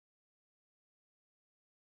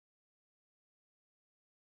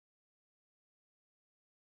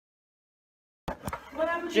What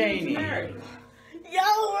happened to Janie. Mary? Yo,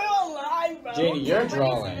 we're alive, bro. Janie, you're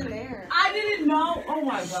drawing. I didn't know. Oh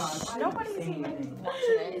my gosh. Nobody's even watching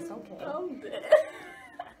it. It's okay. I'm dead.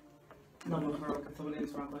 No, but for real, can somebody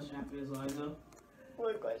answer my question after this live though?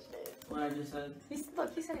 What question? What I just said.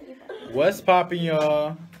 Look, he said it either. What's poppin',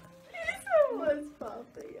 y'all? What's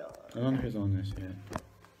poppin', y'all? I don't know who's on this yet.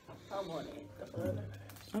 I'm on it. The fuck?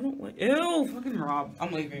 I don't like. Ew, fucking Rob.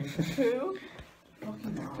 I'm leaving. Who?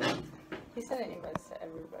 Fucking Rob. He said it anyways to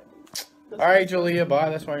everybody. Alright, Julia, bye.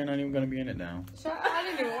 That's why you're not even gonna be in it now. Shut up. I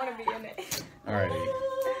didn't even want to be in it.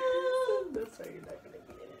 Alrighty. That's why you're not going to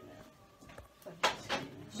be in it now.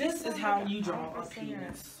 This is how you draw a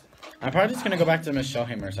penis. I'm probably just gonna go back to Miss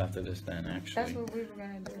Shellhammer's after this then, That's actually. what we were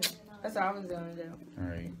going to do. That's what I was going to do.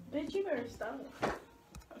 Alright. Bitch, you better stop.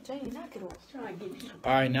 Jane, knock it off. Trying to get you.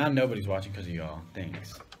 Alright, now nobody's watching because of y'all.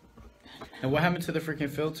 Thanks. And what happened to the freaking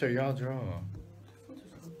filter? Y'all draw.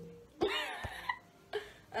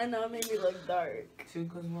 I know, it made me look dark.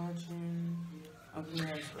 Tuka's watching.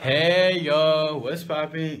 Hey, yo. What's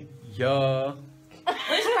poppin'? Yo.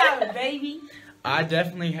 What's poppin', baby? I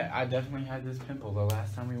definitely had this pimple the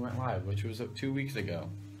last time we went live, which was 2 weeks ago.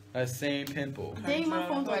 That same pimple. Dang, my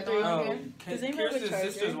phone's on 3 again. Does anybody have a Kirsten's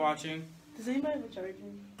charger? sister's watching. Does anybody have a charger?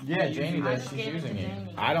 Yeah, Janie I does. just She's gave it using to it.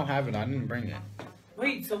 Janie. I don't have it. I didn't bring it.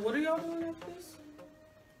 Wait, so what are y'all doing after this?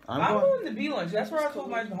 I'm I'm going. going to B-Lunch. That's where I told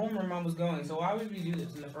my homeroom mom was going. So why would we do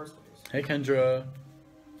this in the first place? Hey, Kendra.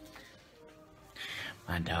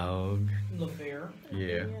 My dog. LaFair.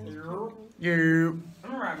 Yeah. I'm You.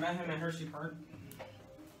 remember I met him at Hershey Park.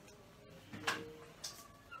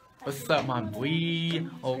 What's up, my boy?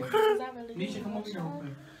 Oh, Nisha, come over here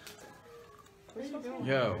real quick.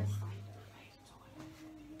 yo.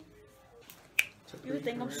 You would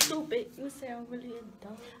think I'm stupid. You would say I'm really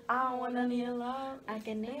dumb. I don't want none of your love. I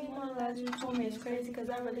can name all the lies you told me. It's crazy because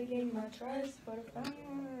I really gave you my trust. But if I don't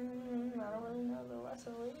really know the rest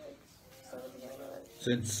of it. So,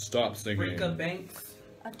 Since stop singing. Rika Banks.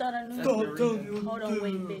 I thought I knew. That's Rika. Hold on,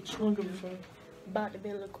 wait, bitch. About to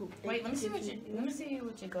build a coupe. Wait, let me see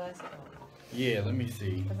what your glasses are. Yeah, let me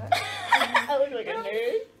see. I look like a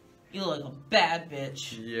nerd. You look like a bad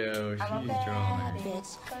bitch. Yo, she's I'm a drawing.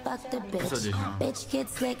 Bitch, fuck the What's up, bitch. Dijon? Bitch get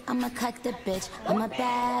slick, I'ma cut the bitch. I'm a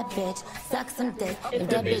bad bitch, suck some dick. If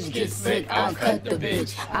that bitch gets sick, I'll cut the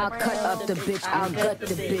bitch. I'll cut up the bitch, I'll gut the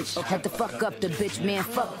bitch. Have to fuck up the bitch, man,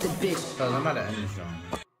 fuck the bitch. So I'm about to end this drawing.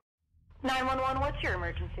 911, what's your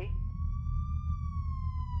emergency?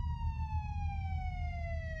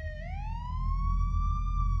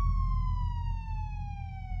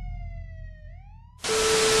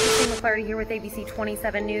 Clary here with ABC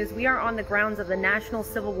 27 News. We are on the grounds of the National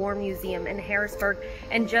Civil War Museum in Harrisburg,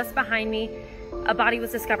 and just behind me, a body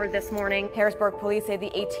was discovered this morning. Harrisburg police say the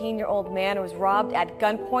 18-year-old man was robbed at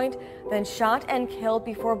gunpoint, then shot and killed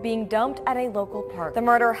before being dumped at a local park. The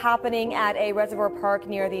murder happening at a reservoir park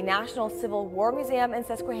near the National Civil War Museum in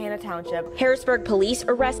Susquehanna Township. Harrisburg police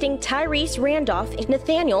arresting Tyrese Randolph and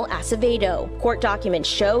Nathaniel Acevedo. Court documents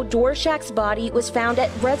show Dworchak's body was found at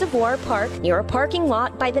Reservoir Park near a parking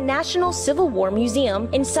lot by the National Civil War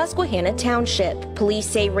Museum in Susquehanna Township. Police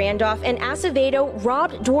say Randolph and Acevedo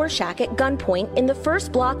robbed Dworchak at gunpoint in the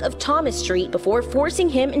first block of Thomas Street before forcing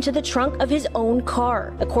him into the trunk of his own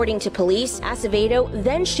car. According to police, Acevedo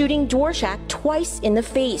then shooting Dworchak twice in the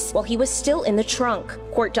face while he was still in the trunk.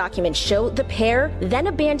 Court documents show the pair then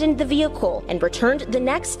abandoned the vehicle and returned the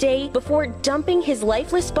next day before dumping his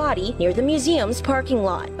lifeless body near the museum's parking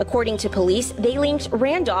lot. According to police, they linked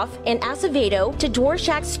Randolph and Acevedo to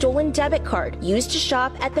Dworchak's stolen debit card used to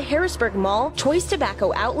shop at the Harrisburg Mall, Choice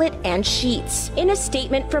Tobacco Outlet, and Sheetz. In a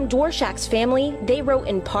statement from Dworchak's family, they wrote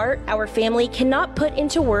in part, "Our family cannot put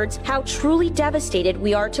into words how truly devastated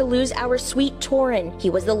we are to lose our sweet Torin. He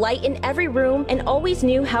was the light in every room and always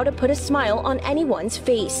knew how to put a smile on anyone's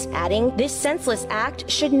face," adding, "This senseless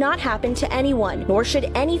act should not happen to anyone, nor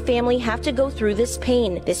should any family have to go through this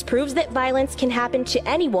pain. This proves that violence can happen to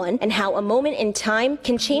anyone and how a moment in time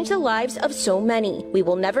can change the lives of so many. We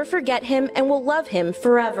will never forget him and will love him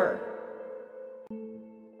forever."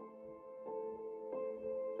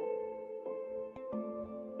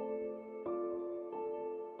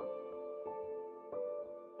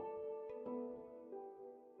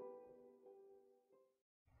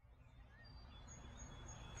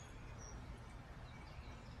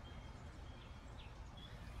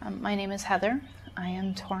 My name is Heather. I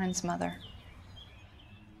am Torin's mother.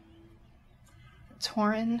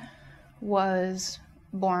 Torin was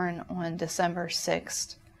born on December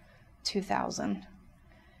 6th, 2000.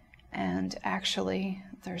 And actually,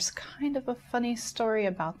 there's kind of a funny story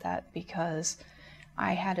about that because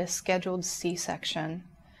I had a scheduled C-section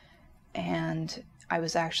and I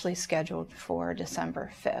was actually scheduled for December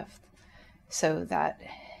 5th, so that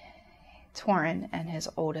Torin and his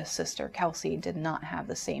oldest sister, Kelsey, did not have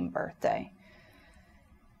the same birthday,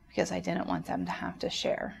 because I didn't want them to have to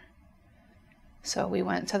share. So we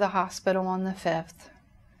went to the hospital on the 5th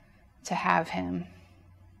to have him,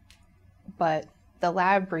 but the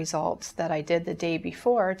lab results that I did the day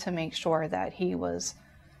before to make sure that he was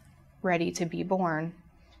ready to be born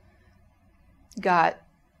got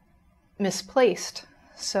misplaced,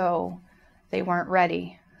 so they weren't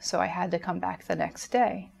ready. So I had to come back the next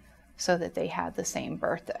day so that they had the same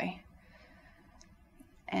birthday.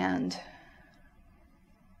 And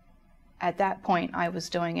at that point, I was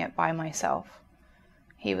doing it by myself.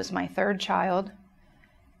 He was my third child,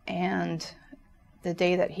 and the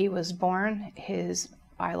day that he was born, his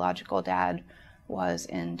biological dad was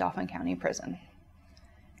in Dauphin County Prison.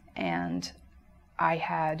 And I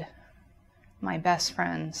had my best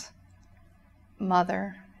friend's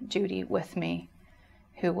mother, Judy, with me,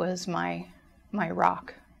 who was my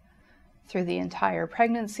rock through the entire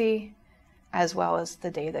pregnancy, as well as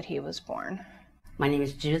the day that he was born. My name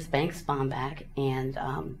is Judith Banks Bombach, and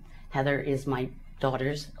Heather is my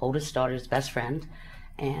oldest daughter's best friend,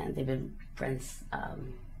 and they've been friends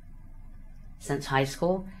since high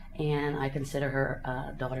school, and I consider her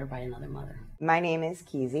a daughter by another mother. My name is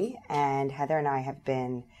Keezy, and Heather and I have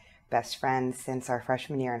been best friends since our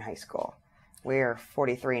freshman year in high school. We're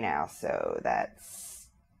 43 now, so that's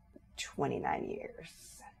 29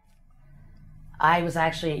 years. I was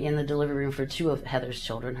actually in the delivery room for two of Heather's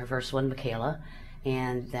children, her first one, Michaela,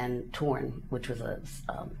 and then Torin, which was a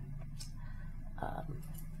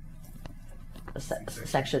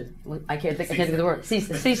section. I can't think of the word.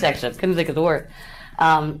 C-section. Couldn't think of the word.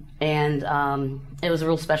 It was a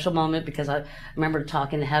real special moment because I remember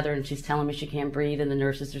talking to Heather, and she's telling me she can't breathe, and the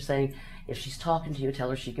nurses are saying, if she's talking to you,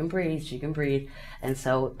 tell her she can breathe, she can breathe. And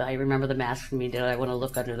so I remember them asking me, did I want to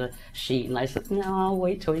look under the sheet? And I said, no, I'll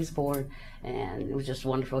wait till he's born. And it was just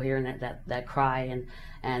wonderful hearing that cry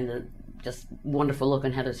and the just wonderful look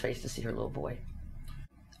on Heather's face to see her little boy.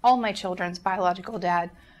 All my children's biological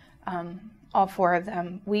dad, all four of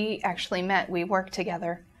them, we actually met, we worked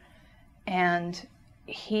together. And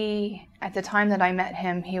he, at the time that I met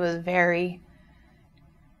him, he was very,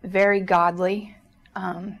 very godly.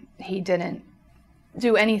 He didn't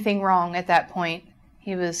do anything wrong at that point.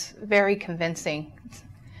 He was very convincing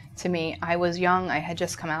to me. I was young, I had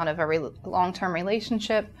just come out of a long-term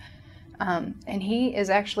relationship, and he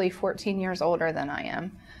is actually 14 years older than I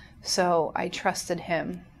am. So I trusted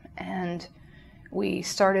him, and we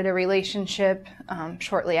started a relationship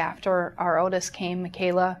shortly after our oldest came,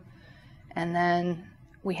 Michaela, and then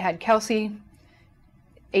we had Kelsey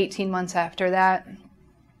 18 months after that,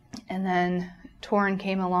 and then Torin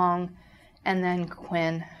came along, and then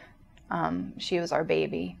Quinn. She was our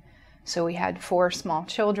baby. So we had 4 small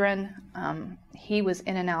children. He was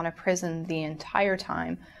in and out of prison the entire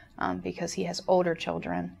time because he has older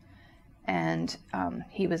children, and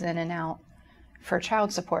he was in and out for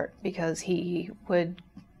child support because he would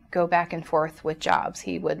go back and forth with jobs.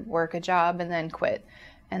 He would work a job and then quit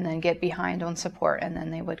and then get behind on support, and then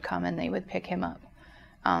they would come and they would pick him up.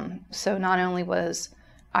 So not only was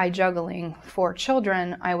I juggling 4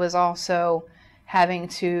 children, I was also having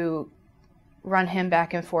to run him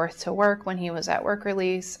back and forth to work when he was at work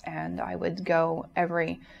release, and I would go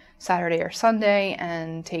every Saturday or Sunday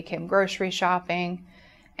and take him grocery shopping,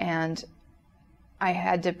 and I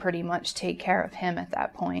had to pretty much take care of him at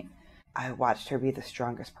that point. I watched her be the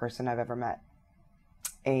strongest person I've ever met,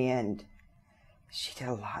 and she did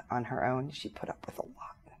a lot on her own. She put up with a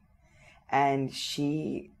lot, and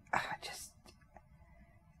she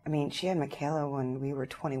she had Michaela when we were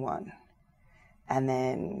 21, and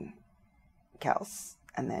then Kels,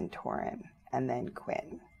 and then Torin, and then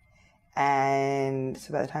Quinn. And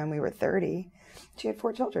so by the time we were 30, she had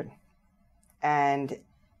 4 children. And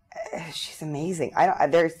she's amazing. I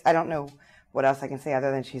don't know what else I can say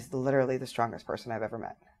other than she's literally the strongest person I've ever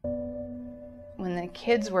met. When the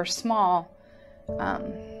kids were small,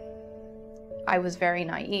 I was very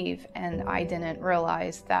naive, and I didn't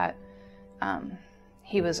realize that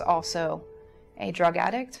he was also a drug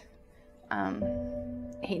addict.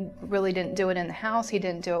 He really didn't do it in the house. He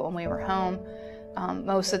didn't do it when we were home.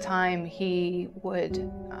 Most of the time he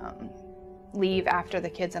would leave after the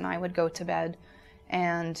kids and I would go to bed,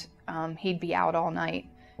 and he'd be out all night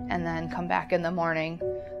and then come back in the morning.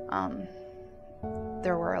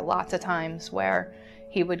 There were lots of times where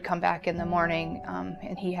he would come back in the morning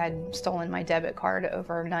and he had stolen my debit card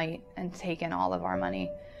overnight and taken all of our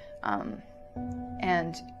money.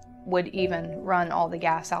 and would even run all the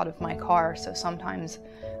gas out of my car. So sometimes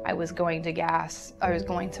I was going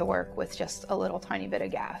to work with just a little tiny bit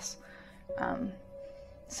of gas.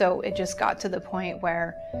 So it just got to the point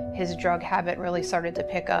where his drug habit really started to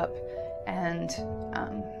pick up, and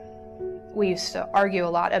we used to argue a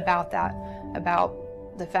lot about that, about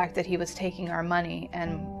the fact that he was taking our money,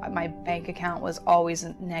 and my bank account was always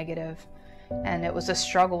negative, and it was a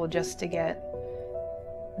struggle just to get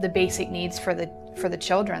the basic needs for the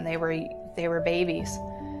children. They were babies,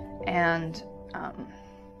 and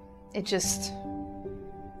it just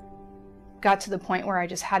got to the point where I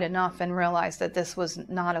just had enough and realized that this was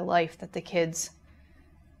not a life that the kids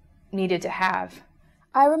needed to have.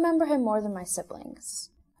 I remember him more than my siblings.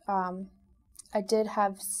 I did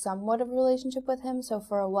have somewhat of a relationship with him, so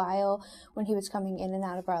for a while when he was coming in and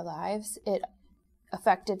out of our lives, it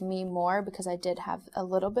affected me more because I did have a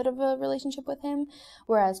little bit of a relationship with him,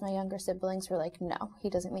 whereas my younger siblings were like, no, he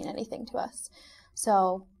doesn't mean anything to us.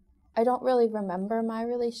 So I don't really remember my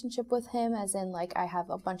relationship with him as in like I have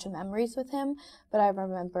a bunch of memories with him, but I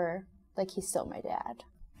remember like he's still my dad.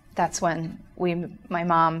 That's when my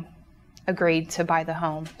mom agreed to buy the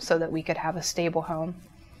home so that we could have a stable home.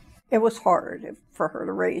 It was hard for her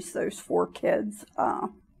to raise those 4 kids.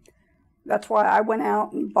 That's why I went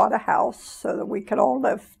out and bought a house so that we could all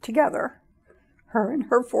live together, her and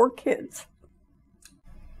her 4 kids.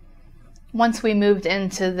 Once we moved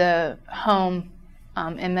into the home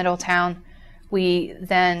in Middletown, we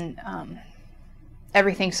then,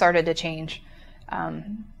 everything started to change.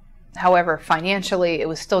 However, financially, it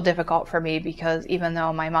was still difficult for me because even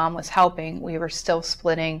though my mom was helping, we were still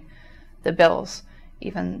splitting the bills.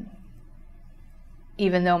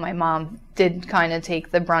 Even though my mom did kind of take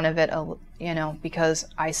the brunt of it, you know, because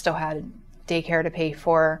I still had daycare to pay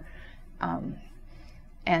for,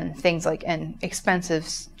 and things like, and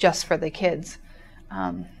expenses just for the kids.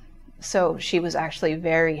 So she was actually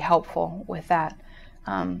very helpful with that.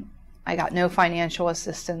 I got no financial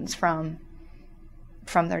assistance from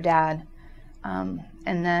their dad. And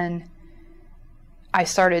then I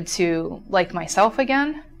started to like myself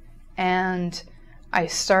again, and I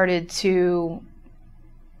started to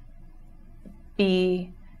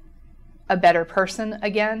be a better person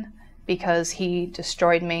again because he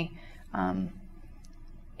destroyed me.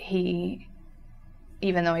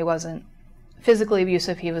 Even though he wasn't physically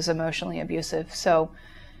abusive, he was emotionally abusive. So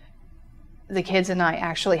the kids and I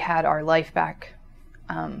actually had our life back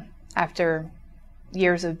after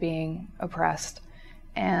years of being oppressed.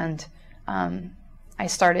 And I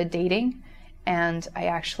started dating, and I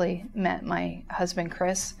actually met my husband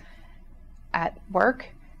Chris at work,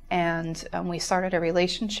 and we started a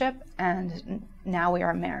relationship, and now we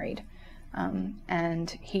are married. And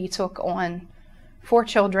he took on 4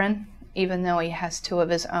 children, even though he has 2 of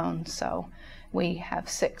his own, so we have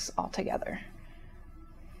 6 altogether.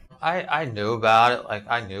 I knew about it. Like,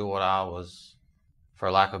 I knew what I was,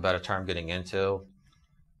 for lack of a better term, getting into.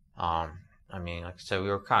 I mean, like I said, we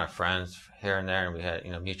were kind of friends here and there, and we had,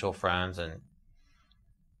 you know, mutual friends, and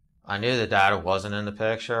I knew the dad wasn't in the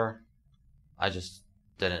picture. I just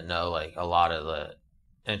didn't know, like, a lot of the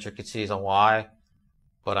intricacies on why.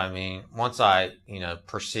 But I mean, once I, you know,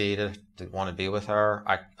 proceeded to want to be with her,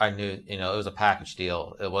 I knew, you know, it was a package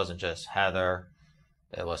deal. It wasn't just Heather.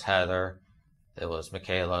 It was Heather. It was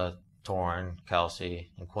Michaela, Torin,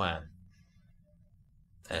 Kelsey, and Quinn.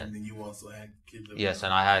 And then you also had kids of yes,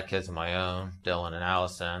 and I had kids of my own, Dylan and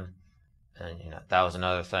Allison. And, you know, that was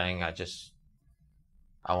another thing. I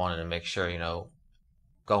wanted to make sure, you know,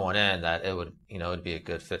 going in that it would, you know, it'd be a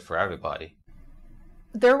good fit for everybody.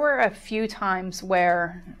 There were a few times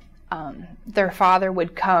where their father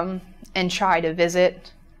would come and try to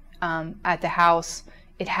visit at the house.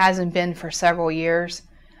 It hasn't been for several years.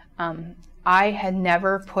 I had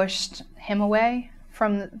never pushed him away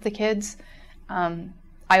from the kids.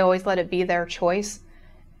 I always let it be their choice,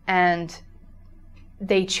 and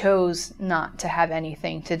they chose not to have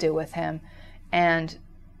anything to do with him. And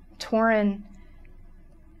Torin,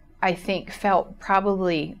 I think, felt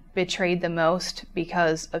probably betrayed the most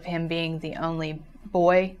because of him being the only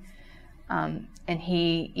boy. And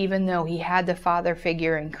he, even though he had the father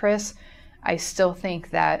figure in Chris, I still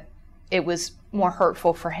think that it was more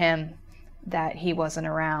hurtful for him that he wasn't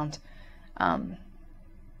around.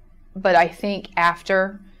 But I think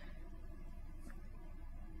after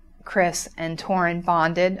Chris and Torin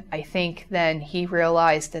bonded, I think then he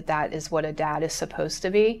realized that that is what a dad is supposed to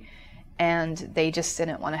be, and they just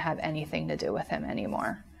didn't want to have anything to do with him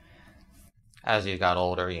anymore. As he got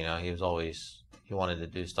older, you know, he wanted to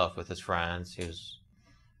do stuff with his friends. He was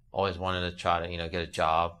always wanted to try to, you know, get a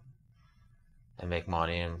job. and make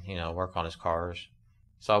money and, you know, work on his cars.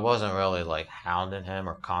 So I wasn't really like hounding him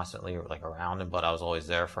or constantly like around him, but I was always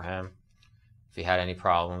there for him. If he had any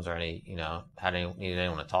problems or any, you know, needed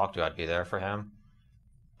anyone to talk to, I'd be there for him.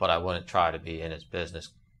 But I wouldn't try to be in his business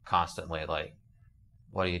constantly, like,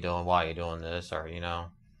 what are you doing? Why are you doing this? Or, you know,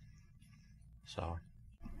 so.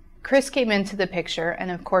 Chris came into the picture, and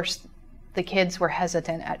of course, the kids were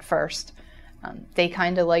hesitant at first. They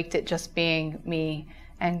kind of liked it just being me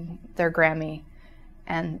and their Grammy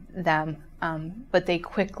and them, but they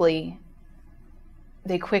quickly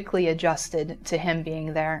adjusted to him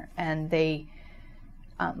being there, and they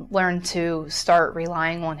learned to start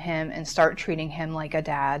relying on him and start treating him like a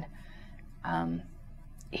dad.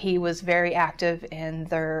 He was very active in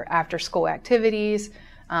their after-school activities.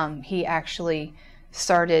 He actually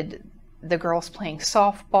started the girls playing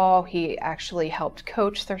softball. He actually helped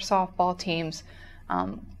coach their softball teams.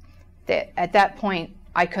 At that point,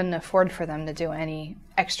 I couldn't afford for them to do any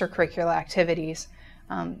extracurricular activities.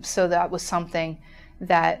 So that was something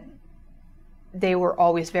that they were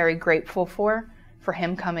always very grateful for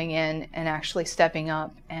him coming in and actually stepping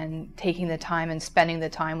up and taking the time and spending the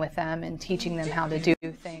time with them and teaching them how to do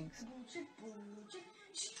things.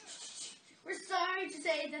 We're sorry to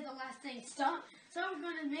say that the last thing stopped, so we're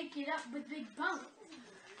going to make it up with big bump.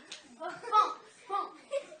 Bump, bump.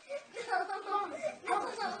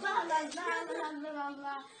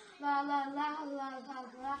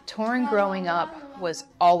 Torin growing up was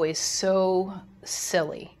always so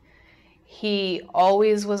silly. He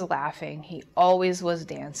always was laughing. He always was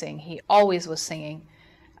dancing. He always was singing.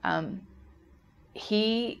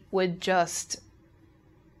 He would just,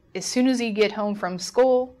 as soon as he'd get home from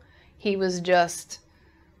school, he was just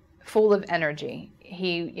full of energy.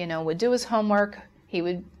 He, you know, would do his homework. He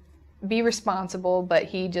would be responsible, but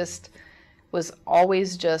he just was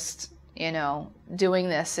always just, you know, doing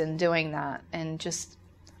this and doing that and just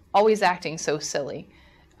always acting so silly.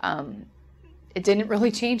 It didn't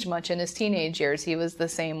really change much in his teenage years. He was the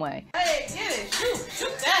same way. Hey, get it!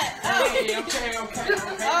 Shoot that! Oh. Hey, okay.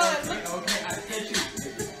 I said shoot.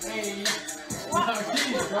 Hey.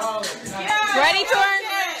 Yeah, ready, Torin?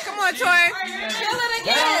 Okay. Come on, Torin. Kill it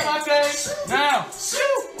again. Now.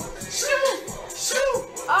 Shoot.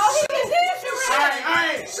 Oh, he can dance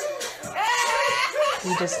already.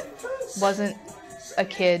 He just wasn't a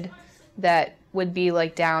kid that would be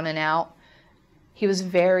like down and out. He was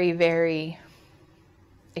very, very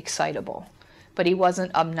excitable, but he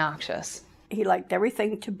wasn't obnoxious. He liked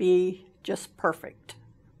everything to be just perfect.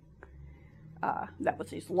 That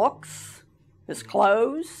was his looks, his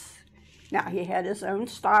clothes. Now, he had his own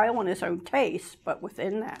style and his own taste, but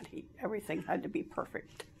within that, everything had to be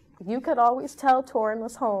perfect. You could always tell Torin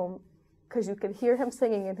was home because you could hear him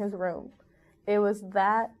singing in his room. It was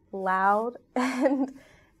that loud, and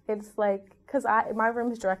it's like, because my room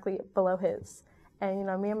is directly below his. And, you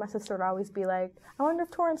know, me and my sister would always be like, I wonder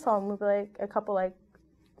if Torin's home. We'd be like, a couple, like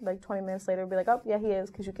 20 minutes later, we'd be like, oh, yeah, he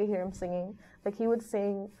is, because you could hear him singing. Like, he would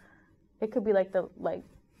sing, it could be like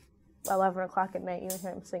 11 o'clock at night, you would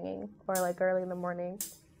hear him singing, or like early in the morning.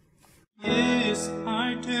 Yes,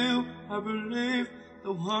 I do, I believe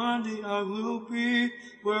that one day I will be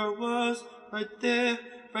where I was, right there,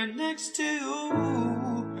 right next to you.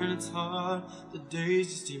 And it's hard, the days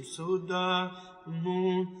just seem so dark, the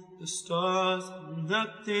moon, the stars,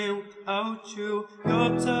 nothing without you.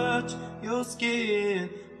 Your touch, your skin,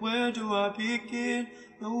 where do I begin?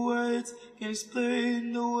 No words can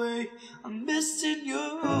explain the way I'm missing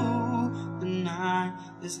you. The night,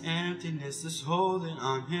 this emptiness is holding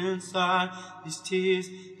on inside. These tears,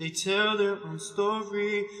 they tell their own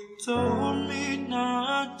story. Told me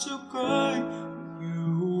not to cry,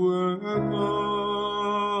 you were gone.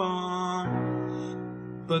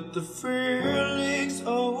 But the feeling's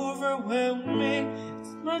overwhelming,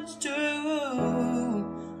 it's much too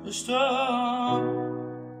strong.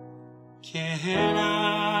 Can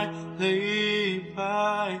I lay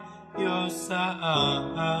by your side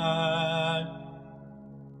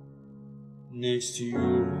next to you?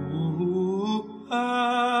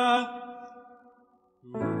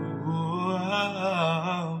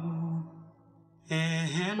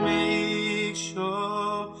 And make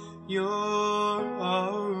sure you're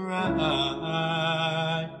alright.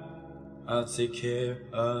 I'll take care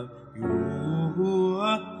of you.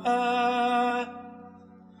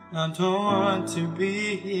 I don't want to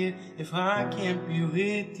be here if I can't be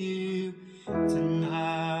with you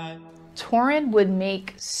tonight. Torin would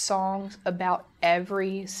make songs about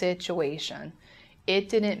every situation. It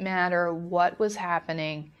didn't matter what was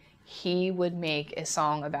happening, he would make a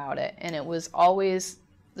song about it. And it was always,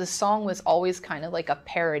 the song was always kind of like a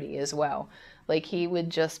parody as well. Like, he would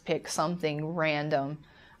just pick something random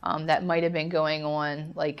that might have been going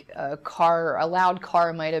on, like a loud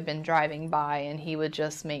car might have been driving by, and he would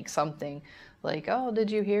just make something like, oh, did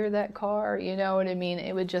you hear that car? You know what I mean?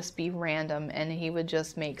 It would just be random, and he would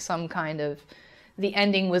just make some kind of, the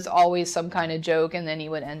ending was always some kind of joke, and then he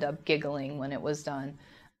would end up giggling when it was done.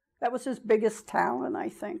 That was his biggest talent, I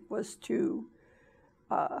think, was to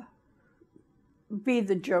be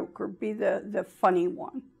the joke or be the funny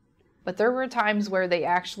one. But there were times where they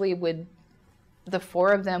actually would, the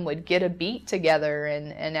four of them would get a beat together,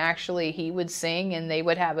 and actually he would sing and they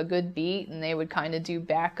would have a good beat, and they would kind of do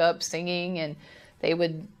backup singing, and they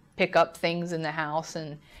would pick up things in the house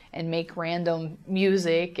and make random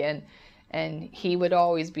music, and he would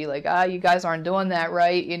always be like, you guys aren't doing that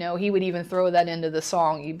right. You know, he would even throw that into the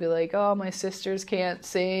song. He'd be like, oh, my sisters can't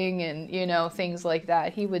sing, and, you know, things like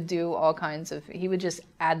that. He would do all kinds of, he would just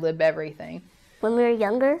ad-lib everything. When we were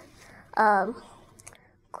younger,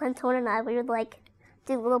 Quentin and I, we would like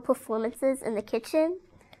do little performances in the kitchen,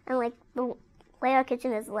 and like the way our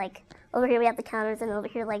kitchen is, like over here we have the counters, and over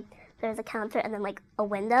here like there's a counter and then like a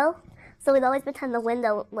window. So we'd always pretend the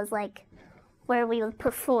window was like where we would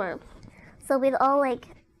perform. So we'd all like,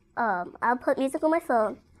 I'll put music on my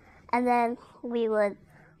phone, and then we would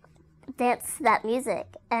dance that music,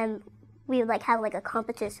 and we would like have like a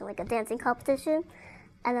competition, like a dancing competition,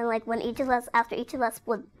 and then like when after each of us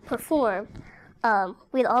would perform,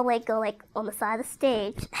 we'd all like go like on the side of the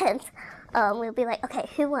stage, and we'd be like, okay,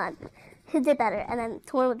 who won? Who did better? And then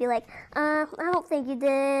Torin would be like, I don't think you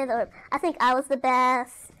did, or I think I was the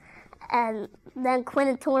best. And then Quinn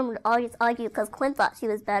and Torin would always argue because Quinn thought she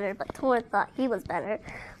was better, but Torin thought he was better.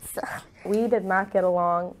 So we did not get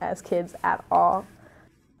along as kids at all.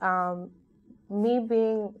 Me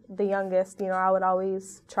being the youngest, you know, I would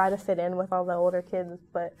always try to fit in with all the older kids,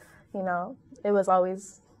 but, you know, it was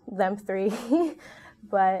always them three.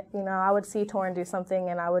 But, you know, I would see Torin do something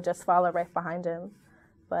and I would just follow right behind him.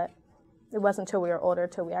 But it wasn't until we were older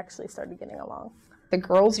till we actually started getting along. The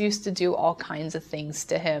girls used to do all kinds of things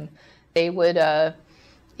to him. They would,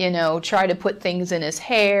 you know, try to put things in his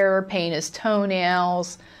hair, paint his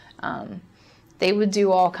toenails. They would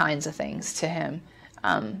do all kinds of things to him.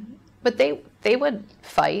 But they would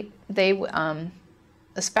fight. They,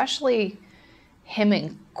 especially him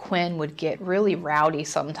and Quinn would get really rowdy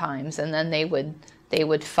sometimes, and then they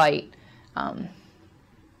would fight. And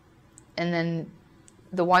then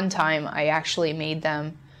the one time I actually made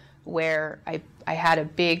them wear, I had a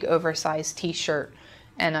big oversized t-shirt,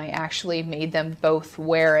 and I actually made them both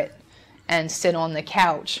wear it and sit on the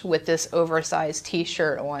couch with this oversized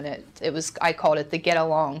t-shirt on it. I called it the get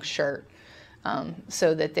along shirt,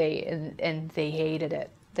 so that they hated it.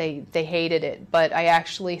 They hated it, but I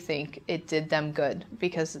actually think it did them good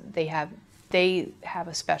because they have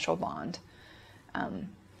a special bond.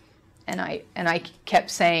 And I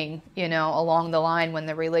kept saying, you know, along the line when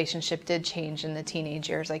the relationship did change in the teenage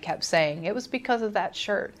years, I kept saying it was because of that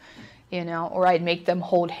shirt, you know, or I'd make them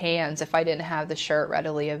hold hands if I didn't have the shirt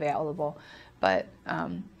readily available. But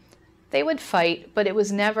they would fight, but it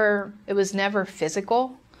was never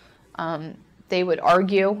physical. They would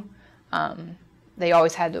argue. They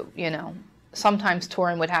always had to, you know, sometimes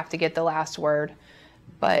Torin would have to get the last word,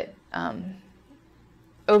 but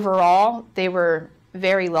overall they were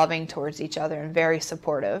very loving towards each other and very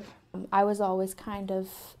supportive. I was always kind of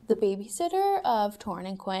the babysitter of Torin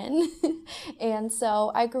and Quinn, and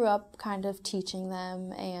so I grew up kind of teaching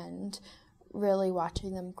them and really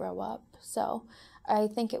watching them grow up. So I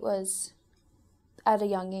think it was at a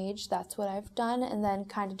young age, that's what I've done, and then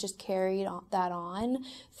kind of just carried that on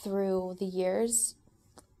through the years.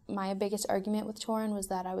 My biggest argument with Torin was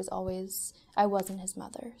that I wasn't his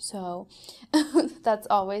mother. So that's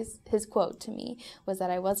always his quote to me, was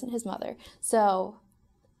that I wasn't his mother. So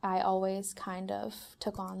I always kind of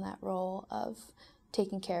took on that role of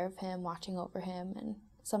taking care of him, watching over him, and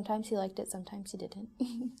sometimes he liked it, sometimes he didn't.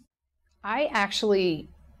 I actually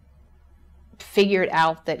figured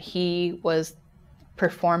out that he was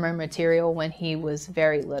performer material when he was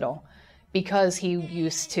very little, because he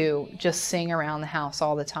used to just sing around the house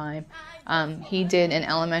all the time. He did in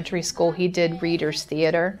elementary school, he did readers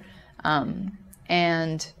theater,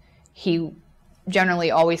 and he generally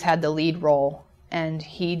always had the lead role, and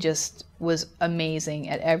he just was amazing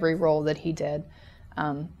at every role that he did.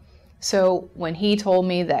 So when he told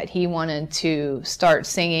me that he wanted to start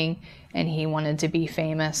singing and he wanted to be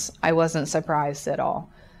famous, I wasn't surprised at all,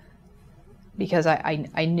 because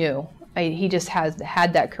I knew. He just had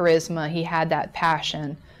that charisma, he had that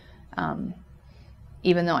passion.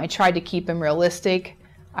 Even though I tried to keep him realistic,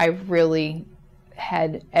 I really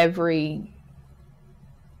had every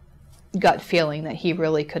gut feeling that he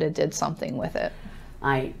really could have did something with it.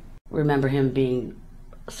 I remember him being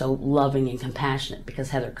so loving and compassionate, because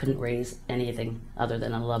Heather couldn't raise anything other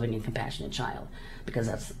than a loving and compassionate child, because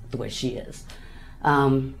that's the way she is.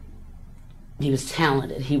 He was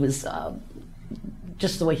talented. He was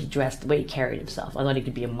just the way he dressed, the way he carried himself. I thought he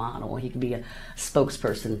could be a model. He could be a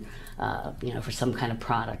spokesperson, for some kind of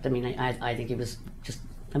product. I mean, I think he was just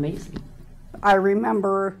amazing. I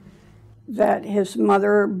remember that his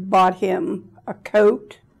mother bought him a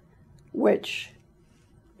coat, which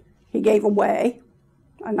he gave away,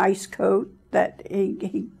 a nice coat that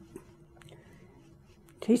he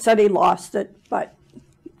said he lost it, but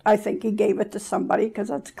I think he gave it to somebody, because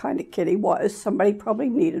that's the kind of kid he was. Somebody probably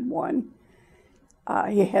needed one.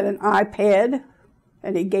 He had an iPad,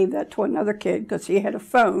 and he gave that to another kid because he had a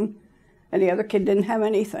phone, and the other kid didn't have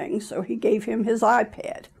anything, so he gave him his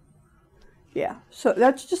iPad. Yeah, so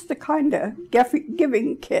that's just the kind of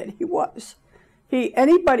giving kid he was.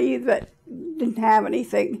 Anybody that didn't have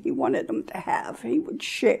anything he wanted them to have, he would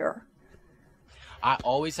share. I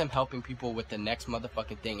always am helping people with the next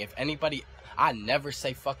motherfucking thing. If anybody, I never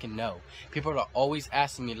say fucking no. People are always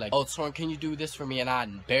asking me like, oh, Torin, can you do this for me? And I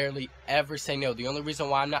barely ever say no. The only reason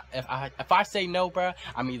why I'm not, if I say no, bruh,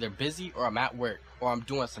 I'm either busy or I'm at work or I'm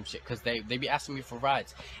doing some shit, because they be asking me for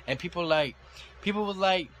rides. And people were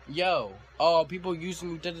like, yo, oh, people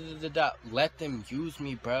using me, da-da-da-da-da. Let them use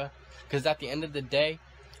me, bruh. Because at the end of the day,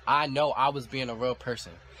 I know I was being a real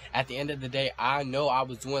person. At the end of the day, I know I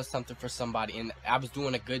was doing something for somebody, and I was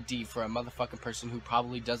doing a good deed for a motherfucking person who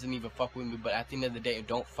probably doesn't even fuck with me, but at the end of the day, it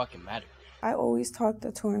don't fucking matter. I always talk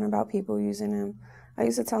to Torin about people using him. I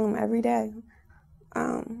used to tell him every day.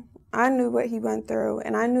 I knew what he went through,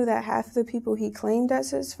 and I knew that half the people he claimed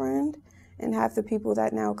as his friend and half the people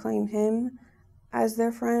that now claim him as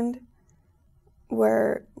their friend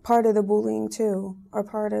were part of the bullying too, or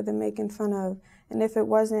part of the making fun of. And if it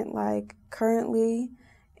wasn't like currently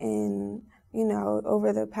in,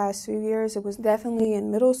 over the past few years, it was definitely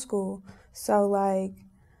in middle school. So like,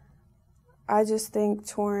 I just think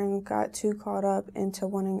Torin got too caught up into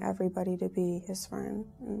wanting everybody to be his friend.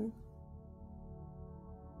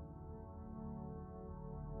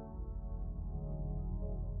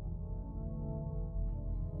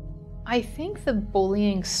 I think the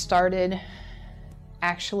bullying started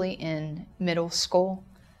actually in middle school.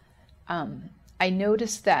 I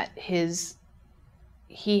noticed that he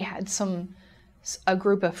had a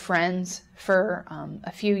group of friends for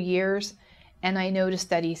a few years, and I noticed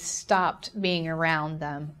that he stopped being around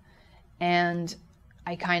them, and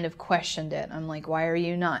I kind of questioned it. I'm like, why are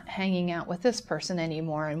you not hanging out with this person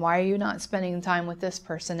anymore, and why are you not spending time with this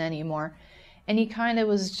person anymore? And he kind of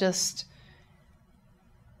was just,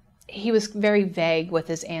 he was very vague with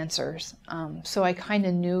his answers, so I kind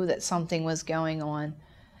of knew that something was going on.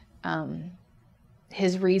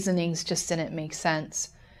 His reasonings just didn't make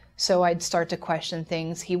sense. So I'd start to question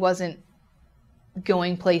things. He wasn't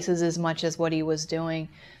going places as much as what he was doing.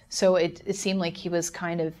 So it seemed like he was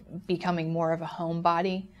kind of becoming more of a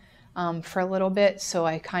homebody for a little bit. So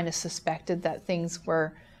I kind of suspected that things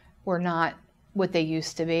were not what they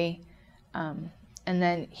used to be. And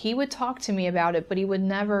then he would talk to me about it, but he would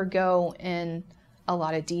never go in a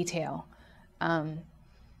lot of detail. I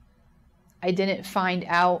didn't find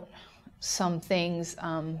out some things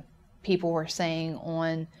people were saying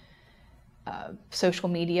on social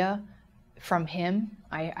media from him.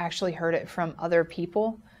 I actually heard it from other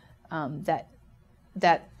people that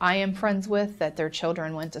I am friends with, that their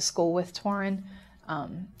children went to school with Torin.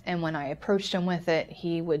 And when I approached him with it,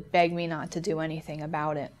 he would beg me not to do anything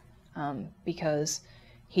about it because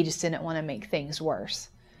he just didn't want to make things worse.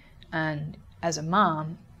 And as a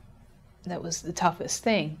mom, that was the toughest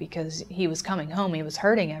thing, because he was coming home, he was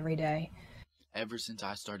hurting every day. Ever since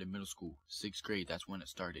I started middle school, 6th grade, that's when it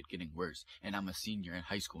started getting worse. And I'm a senior in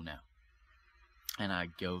high school now. And I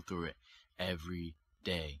go through it every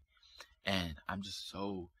day. And I'm just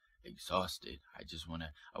so exhausted. I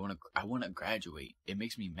wanna graduate. It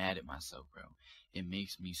makes me mad at myself, bro. It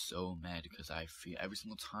makes me so mad because I feel every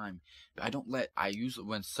single time. When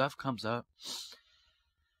stuff comes up,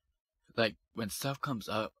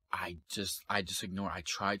 I just ignore. I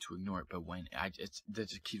try to ignore it, but when it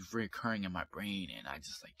just keeps reoccurring in my brain, and I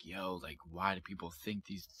just like, yo, like, why do people think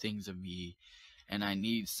these things of me? And I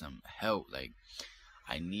need some help. Like,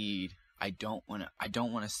 I don't want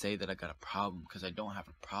to say that I got a problem, because I don't have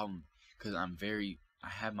a problem, because I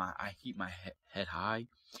keep my head high,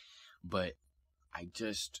 but I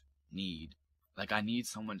just need, like, I need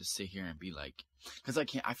someone to sit here and be like, because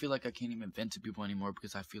I feel like I can't even vent to people anymore,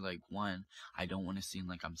 because I feel like, 1, I don't want to seem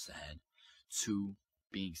like I'm sad. 2,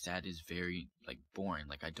 being sad is very like boring.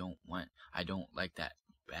 Like I don't like that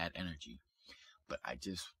bad energy. But I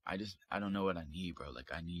don't know what I need, bro.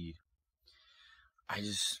 Like I need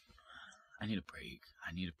a break.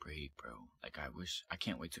 I need a break, bro. Like I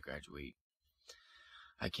can't wait to graduate.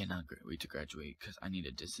 I cannot wait to graduate because I need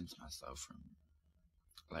to distance myself from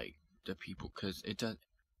like the people, because it's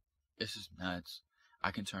just nuts.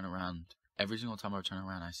 I can turn around every single time I turn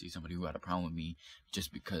around, I see somebody who had a problem with me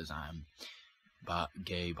just because I'm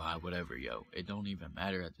gay, bi, whatever, yo. It don't even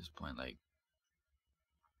matter at this point. Like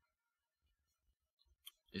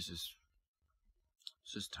it's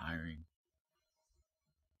just tiring.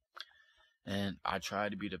 And I try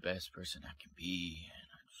to be the best person I can be, and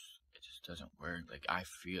it just doesn't work. Like I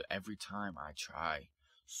feel every time I try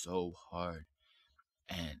so hard,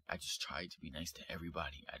 and I just try to be nice to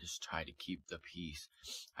everybody. I just try to keep the peace.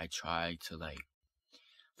 I try to like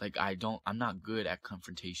I'm not good at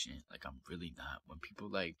confrontation. Like I'm really not. When people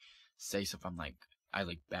like say stuff, I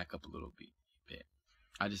like back up a little bit.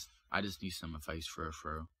 I just need some advice for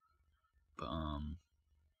real. But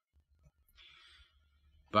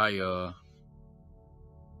bye y'all.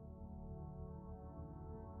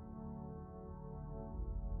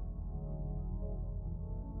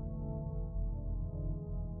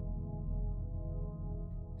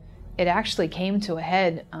 It actually came to a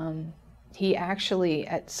head. He actually,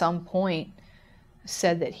 at some point,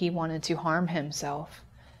 said that he wanted to harm himself.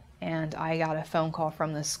 And I got a phone call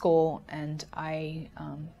from the school, and I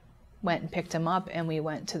went and picked him up, and we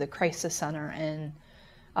went to the crisis center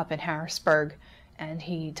up in Harrisburg, and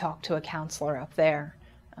he talked to a counselor up there.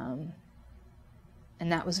 And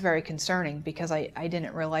that was very concerning because I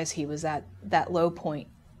didn't realize he was at that low point,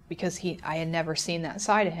 because I had never seen that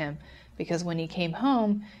side of him. Because when he came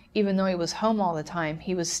home, even though he was home all the time,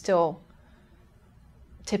 he was still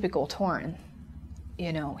typical Torin.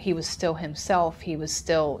 You know, he was still himself. He was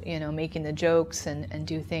still, you know, making the jokes and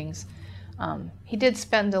do things. He did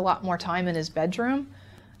spend a lot more time in his bedroom,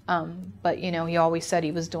 but, you know, he always said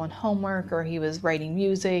he was doing homework, or he was writing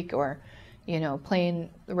music, or, you know,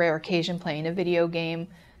 playing, the rare occasion, playing a video game.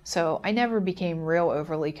 So I never became real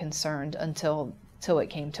overly concerned until it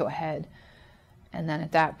came to a head. And then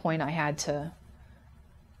at that point, him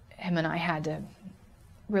and I had to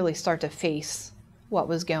really start to face what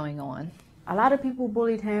was going on. A lot of people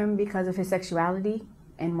bullied him because of his sexuality,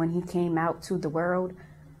 and when he came out to the world,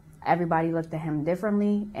 everybody looked at him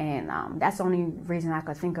differently, and that's the only reason I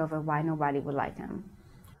could think of why nobody would like him.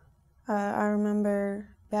 I remember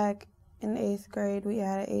back in 8th grade, we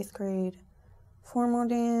had an 8th grade formal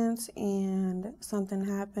dance, and something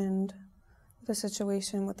happened with a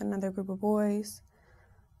situation with another group of boys,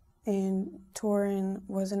 and Torin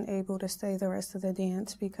wasn't able to stay the rest of the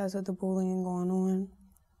dance because of the bullying going on.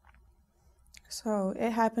 So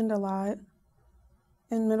it happened a lot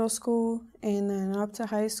in middle school, and then up to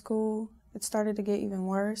high school, it started to get even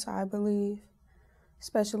worse, I believe,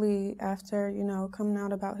 especially after, you know, coming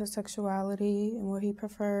out about his sexuality and what he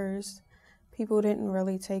prefers. People didn't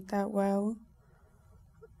really take that well.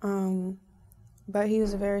 But he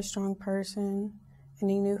was a very strong person, and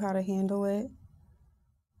he knew how to handle it.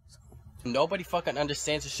 Nobody fucking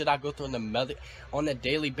understands the shit I go through on a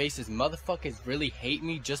daily basis. Motherfuckers really hate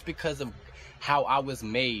me just because of how I was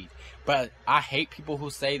made. But I hate people who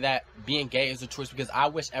say that being gay is a choice, because I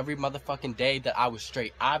wish every motherfucking day that I was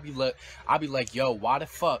straight. I'd be like, yo, why the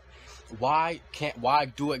fuck? Why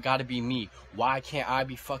do it gotta be me? Why can't I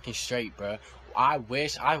be fucking straight, bruh?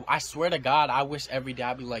 I swear to God, I wish every day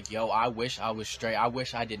I'd be like, yo, I wish I was straight. I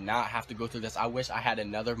wish I did not have to go through this. I wish I had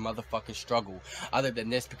another motherfucking struggle other than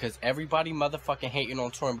this, because everybody motherfucking hating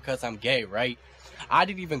on Torin because I'm gay, right? I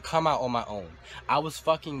didn't even come out on my own. I was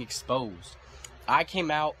fucking exposed. I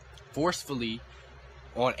came out forcefully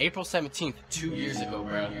on April 17th, 2 years ago,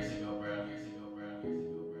 bro.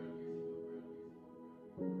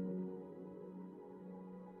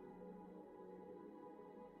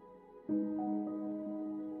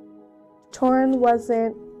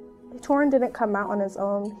 Torin didn't come out on his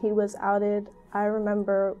own. He was outed. I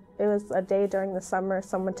remember it was a day during the summer,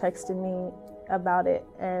 someone texted me about it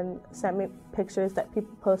and sent me pictures that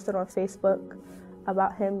people posted on Facebook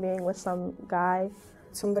about him being with some guy.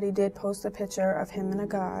 Somebody did post a picture of him and a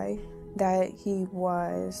guy that he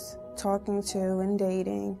was talking to and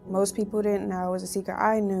dating. Most people didn't know. It was a secret.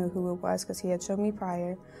 I knew who it was because he had showed me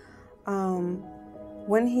prior.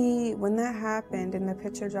 When that happened and the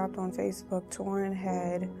picture dropped on Facebook, Torin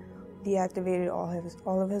had deactivated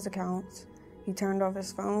all of his accounts. He turned off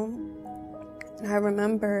his phone. And I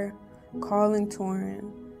remember calling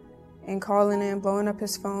Torin and calling in, blowing up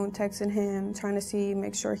his phone, texting him, trying to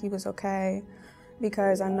make sure he was okay,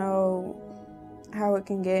 because I know how it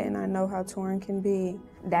can get, and I know how Torin can be.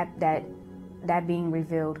 That being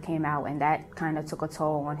revealed came out, and that kind of took a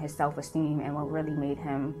toll on his self-esteem and what really made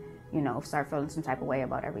him, you know, start feeling some type of way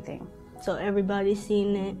about everything. So everybody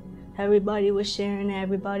seen it, everybody was sharing it,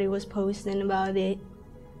 everybody was posting about it,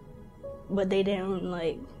 but they didn't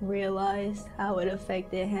like realize how it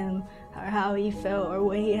affected him or how he felt or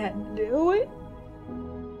what he had to deal with.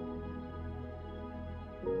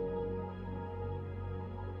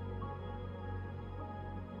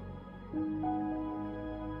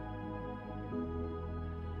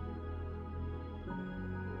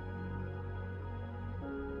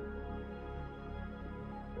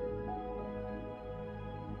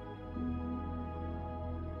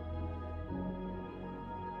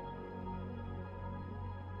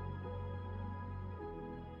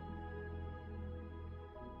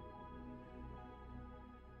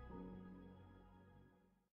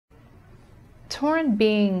 Torin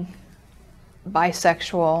being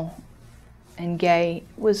bisexual and gay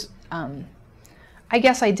was, I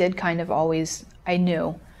guess I did kind of always, I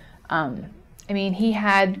knew. I mean, he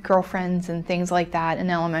had girlfriends and things like that in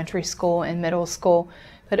elementary school and middle school,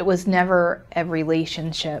 but it was never a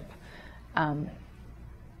relationship. And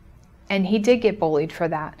he did get bullied for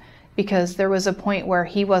that because there was a point where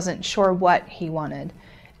he wasn't sure what he wanted.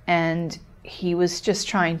 And he was just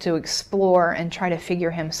trying to explore and try to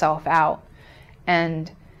figure himself out.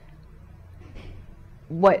 And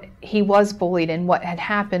what he was bullied and what had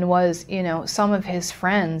happened was, you know, some of his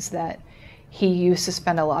friends that he used to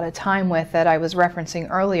spend a lot of time with that I was referencing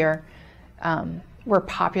earlier were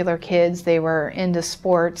popular kids. They were into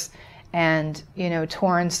sports, and, you know,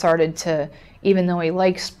 Torin started to, even though he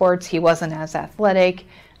liked sports, he wasn't as athletic.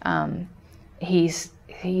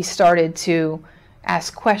 He started to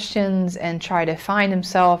ask questions and try to find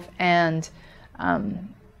himself, and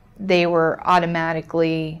they were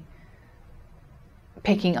automatically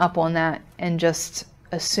picking up on that and just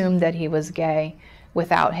assumed that he was gay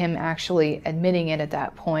without him actually admitting it at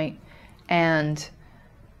that point. And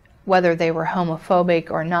whether they were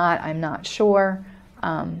homophobic or not, I'm not sure,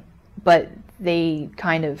 but they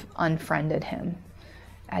kind of unfriended him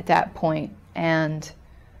at that point. And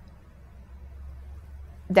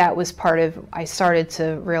that was part of, I started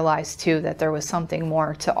to realize too that there was something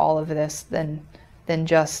more to all of this than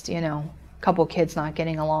just, you know, a couple kids not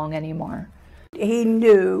getting along anymore. He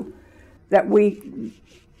knew that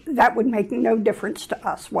that would make no difference to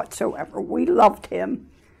us whatsoever. We loved him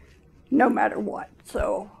no matter what,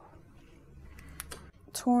 so.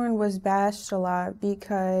 Torin was bashed a lot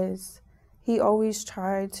because he always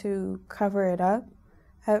tried to cover it up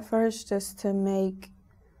at first just to make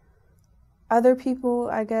other people,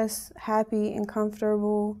 I guess, happy and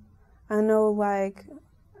comfortable. I know, like,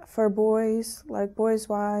 for boys, like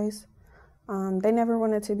boys-wise, they never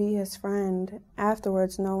wanted to be his friend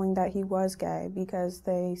afterwards, knowing that he was gay, because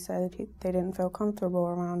they said they didn't feel comfortable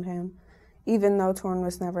around him, even though Torin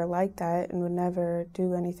was never like that and would never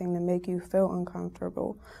do anything to make you feel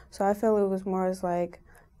uncomfortable. So I feel it was more as like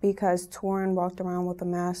because Torin walked around with a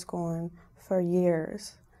mask on for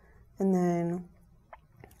years, and then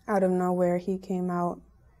out of nowhere he came out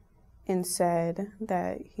and said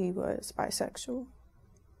that he was bisexual.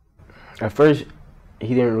 At first, he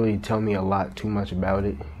didn't really tell me a lot too much about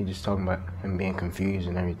it. He just talking about him being confused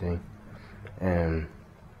and everything. And,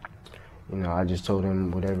 you know, I just told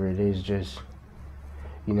him whatever it is, just,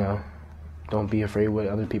 you know, don't be afraid what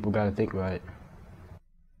other people got to think about it.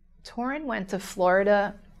 Torin went to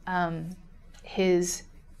Florida his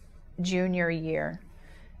junior year.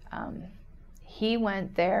 He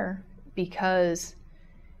went there because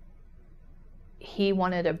he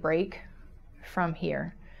wanted a break from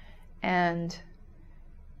here. And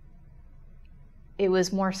it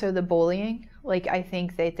was more so the bullying. Like, I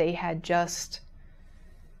think that they had just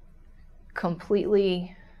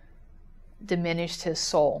completely diminished his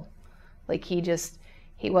soul. Like, he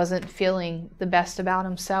wasn't feeling the best about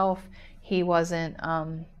himself. He wasn't,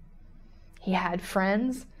 he had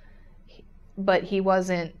friends, but he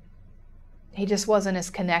just wasn't as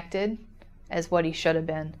connected as what he should have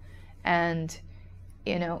been. And,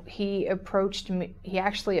 you know, he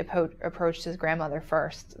actually approached his grandmother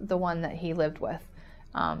first, the one that he lived with,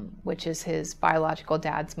 which is his biological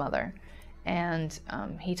dad's mother. And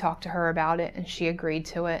he talked to her about it, and she agreed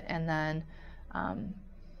to it. And then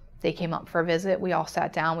they came up for a visit. We all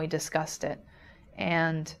sat down, we discussed it.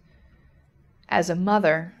 And as a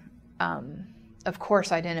mother, of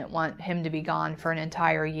course I didn't want him to be gone for an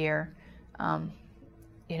entire year.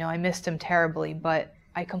 You know, I missed him terribly, but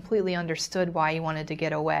I completely understood why he wanted to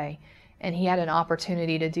get away, and he had an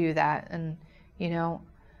opportunity to do that. And, you know,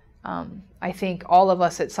 I think all of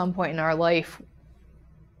us at some point in our life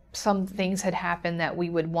some things had happened that we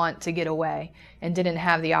would want to get away and didn't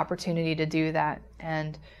have the opportunity to do that.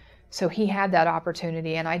 And so he had that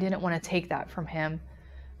opportunity, and I didn't want to take that from him.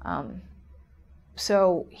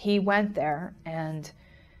 So he went there, and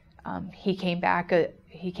he came back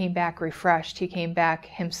refreshed. He came back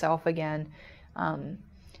himself again.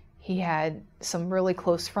 He had some really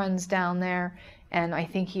close friends down there, and I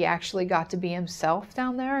think he actually got to be himself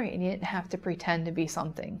down there, and he didn't have to pretend to be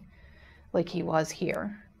something like he was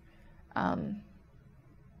here. Down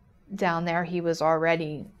there, he was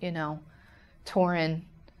already, you know, Torin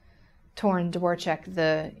Dworchak,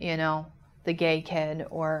 the gay kid,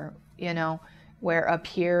 or, you know, where up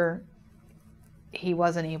here he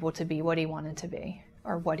wasn't able to be what he wanted to be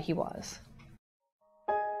or what he was.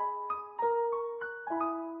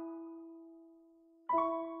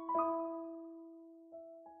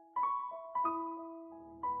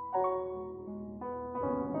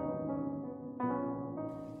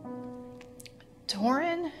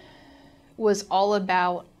 Torin was all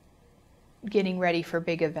about getting ready for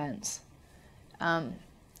big events.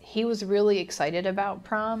 He was really excited about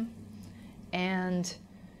prom, and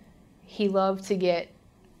he loved to get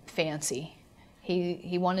fancy.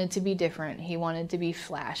 He wanted to be different. He wanted to be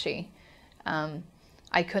flashy.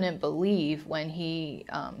 I couldn't believe when he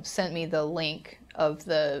sent me the link of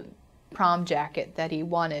the prom jacket that he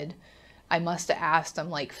wanted. I must have asked him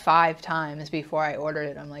like 5 times before I ordered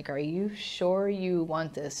it. I'm like, are you sure you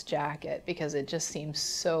want this jacket? Because it just seems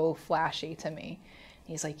so flashy to me.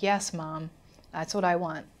 He's like, yes, Mom, that's what I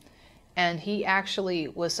want. And he actually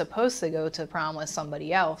was supposed to go to prom with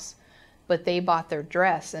somebody else, but they bought their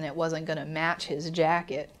dress and it wasn't going to match his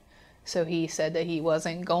jacket. So he said that he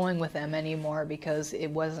wasn't going with them anymore because it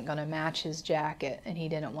wasn't going to match his jacket, and he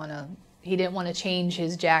didn't want to change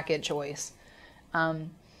his jacket choice.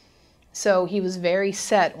 So he was very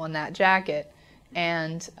set on that jacket,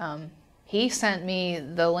 and he sent me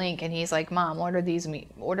the link, and he's like, Mom, order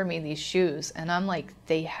me these shoes. And I'm like,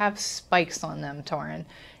 they have spikes on them, Torin.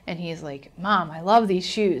 And he's like, Mom, I love these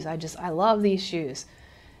shoes. I love these shoes.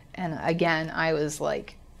 And again, I was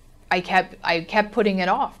like, I kept putting it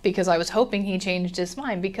off because I was hoping he changed his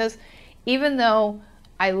mind, because even though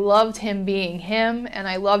I loved him being him and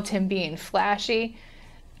I loved him being flashy,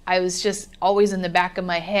 I was just always in the back of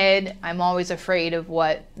my head, I'm always afraid of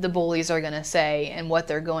what the bullies are going to say and what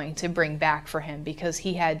they're going to bring back for him, because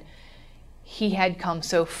he had come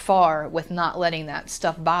so far with not letting that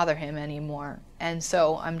stuff bother him anymore. And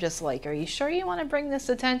so I'm just like, are you sure you want to bring this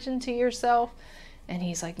attention to yourself? And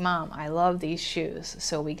he's like, Mom, I love these shoes.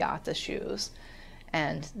 So we got the shoes,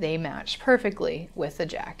 and they matched perfectly with the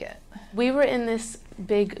jacket. We were in this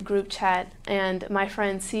big group chat, and my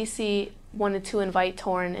friend Cece wanted to invite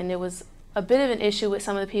Torin, and it was a bit of an issue with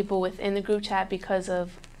some of the people within the group chat because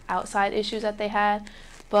of outside issues that they had.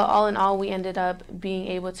 But all in all, we ended up being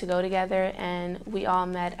able to go together, and we all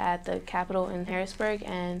met at the Capitol in Harrisburg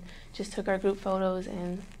and just took our group photos,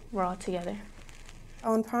 and we're all together.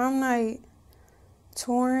 On prom night,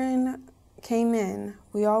 Torin came in.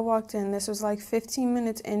 We all walked in. This was like 15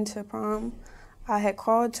 minutes into prom. I had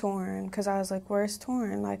called Torin because I was like, where's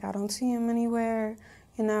Torin? Like, I don't see him anywhere.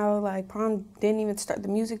 You know, like, prom didn't even start, the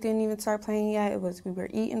music didn't even start playing yet. We were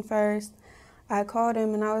eating first. I called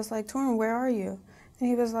him and I was like, Torin, where are you? And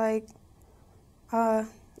he was like, I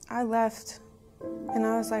left. And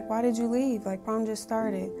I was like, why did you leave? Like, prom just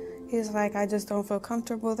started. He's like, I just don't feel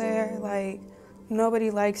comfortable there. Like, nobody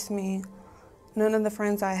likes me. None of the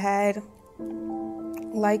friends I had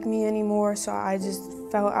like me anymore, so I just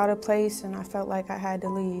felt out of place and I felt like I had to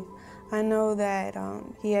leave. I know that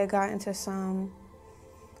he had gotten into some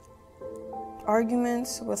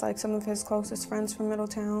arguments with like some of his closest friends from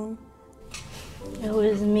Middletown. It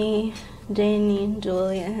was me, Janie,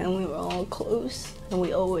 Julia, and we were all close. And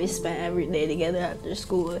we always spent every day together after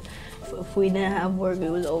school. If we didn't have work, we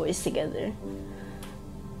was always together.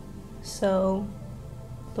 So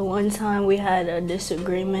the one time we had a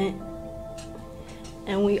disagreement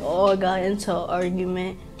and we all got into an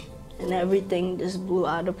argument and everything just blew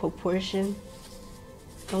out of proportion.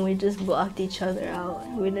 And we just blocked each other out.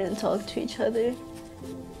 We didn't talk to each other.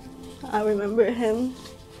 I remember him.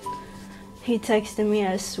 He texted me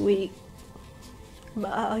as sweet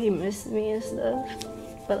about how he missed me and stuff,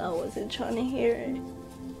 but I wasn't trying to hear it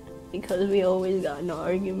because we always got in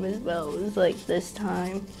arguments, but it was like this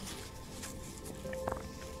time.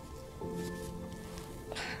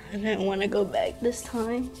 I didn't want to go back this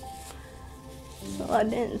time, so I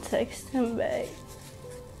didn't text him back.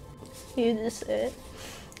 He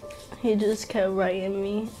just kept writing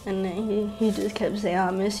me, and then he just kept saying, I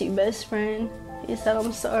miss you, best friend. He said,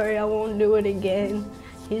 I'm sorry, I won't do it again.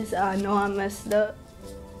 He said, I know I messed up.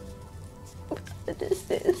 I just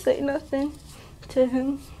didn't say nothing to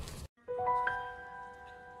him.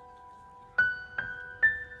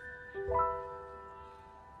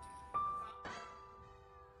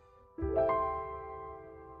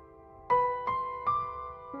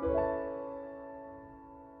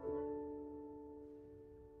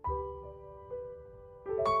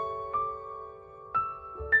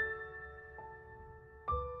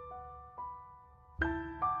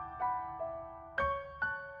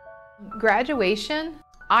 Graduation,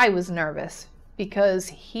 I was nervous because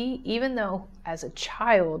he, even though as a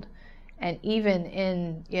child and even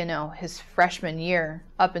in, you know, his freshman year,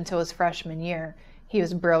 up until his freshman year, he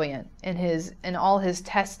was brilliant in all his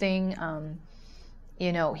testing.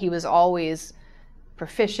 You know, he was always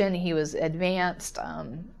proficient. He was advanced.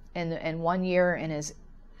 In 1 year in his,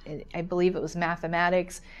 I believe it was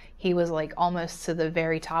mathematics, he was like almost to the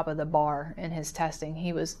very top of the bar in his testing.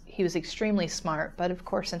 He was extremely smart, but of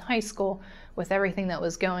course in high school, with everything that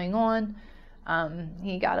was going on,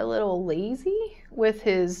 he got a little lazy with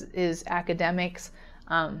his academics,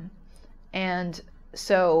 and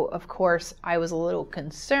so of course I was a little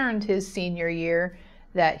concerned his senior year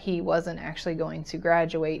that he wasn't actually going to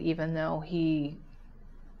graduate, even though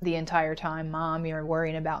the entire time, Mom, you're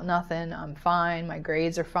worrying about nothing, I'm fine, my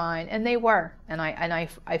grades are fine, and they were, and I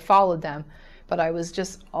followed them, but I was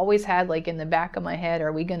just always had like in the back of my head,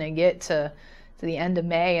 are we going to get to the end of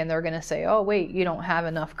May and they're going to say, oh wait, you don't have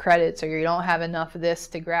enough credits, or you don't have enough of this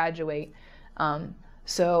to graduate.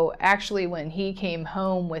 So actually when he came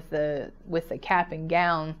home with the cap and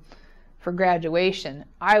gown for graduation,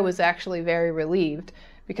 I was actually very relieved,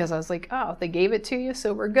 because I was like, oh, they gave it to you,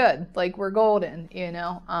 so we're good, like we're golden, you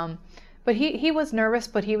know. But he was nervous,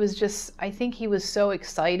 but he was just, I think he was so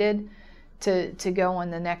excited to go on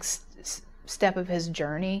the next step of his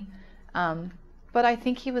journey. But I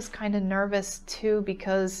think he was kind of nervous too,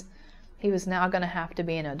 because he was now going to have to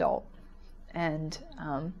be an adult. And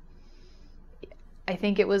I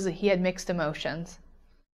think he had mixed emotions.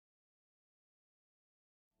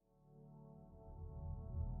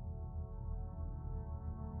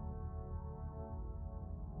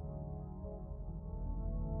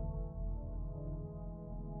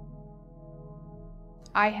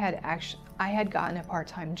 I had gotten a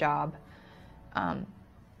part-time job.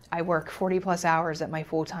 I work 40 plus hours at my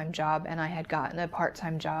full-time job, and I had gotten a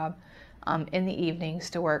part-time job in the evenings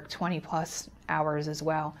to work 20 plus hours as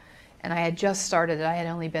well. And I had just started it. I had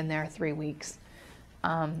only been there 3 weeks.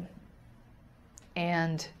 And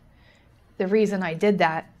the reason I did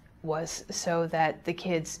that was so that the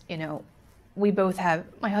kids, you know,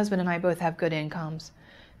 my husband and I both have good incomes,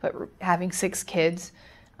 but having 6 kids,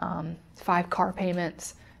 5 car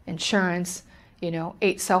payments, insurance, you know,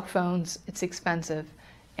 8 cell phones, it's expensive,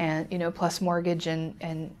 and, you know, plus mortgage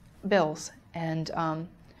and bills. And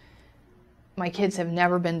my kids have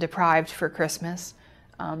never been deprived for Christmas,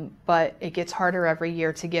 but it gets harder every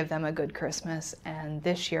year to give them a good Christmas. And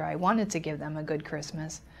this year I wanted to give them a good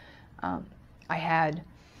Christmas. I had,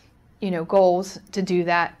 you know, goals to do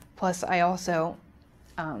that. Plus I also,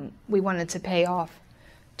 we wanted to pay off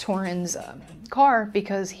Torin's car,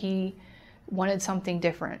 because he wanted something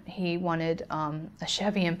different. He wanted a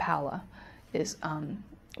Chevy Impala is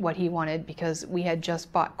what he wanted, because we had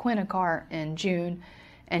just bought Quinn a car in June,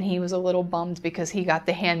 and he was a little bummed because he got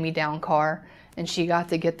the hand-me-down car and she got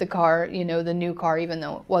to get the car, you know, the new car, even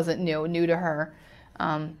though it wasn't new to her.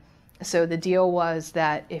 So the deal was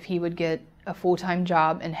that if he would get a full-time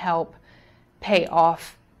job and help pay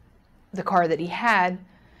off the car that he had,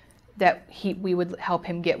 that we would help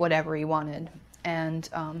him get whatever he wanted. And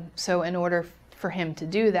so in order for him to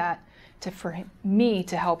do that, for me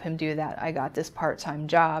to help him do that, I got this part-time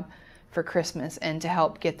job for Christmas, and to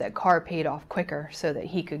help get that car paid off quicker so that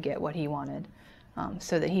he could get what he wanted,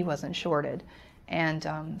 so that he wasn't shorted. And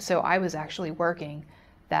so I was actually working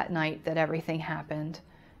that night that everything happened.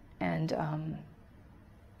 And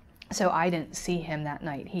so I didn't see him that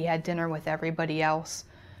night. He had dinner with everybody else,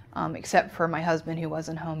 except for my husband, who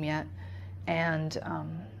wasn't home yet. And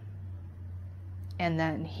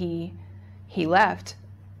then he left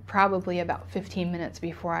probably about 15 minutes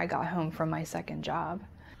before I got home from my second job.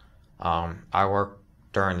 I work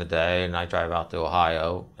during the day, and I drive out to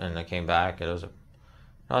Ohio, and I came back. I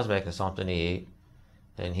was making something to eat,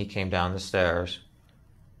 and he came down the stairs,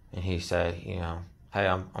 and he said, you know, hey,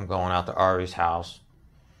 I'm going out to Ari's house.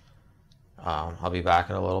 I'll be back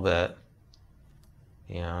in a little bit.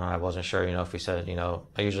 You know, I wasn't sure, you know, if he said, you know,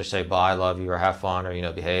 I usually say bye, love you, or have fun, or, you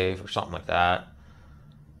know, behave, or something like that.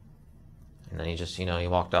 And then he just, you know, he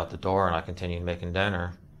walked out the door, and I continued making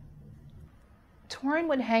dinner. Torin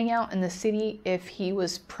would hang out in the city if he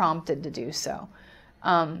was prompted to do so.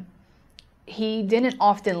 He didn't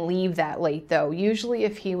often leave that late, though. Usually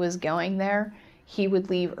if he was going there, he would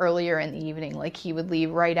leave earlier in the evening. Like, he would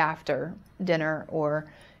leave right after dinner,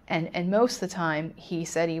 and most of the time he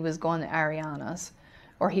said he was going to Ariana's,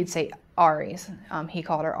 or he'd say Ari's. He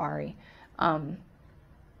called her Ari.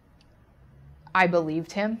 I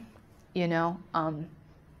believed him, you know.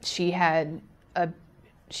 She has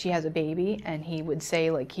a baby, and he would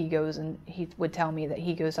say, like, he would tell me that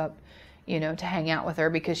he goes up, you know, to hang out with her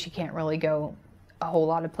because she can't really go a whole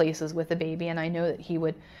lot of places with a baby. And I know that he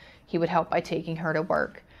would help by taking her to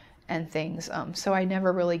work and things. So I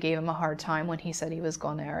never really gave him a hard time when he said he was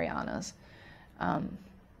going to Ariana's.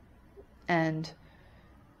 And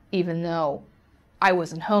even though I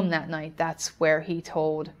wasn't home that night, that's where he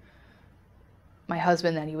told my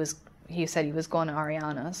husband that he said he was going to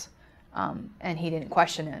Ariana's. And he didn't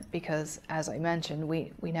question it because, as I mentioned,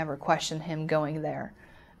 we never questioned him going there,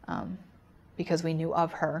 because we knew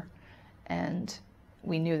of her, and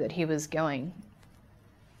we knew that he was going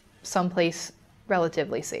someplace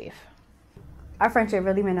relatively safe. Our friendship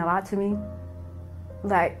really meant a lot to me.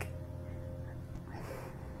 Like,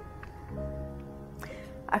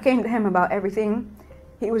 I came to him about everything.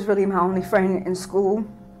 He was really my only friend in school.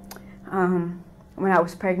 When I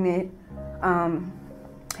was pregnant,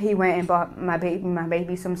 he went and bought my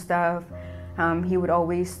baby some stuff. He would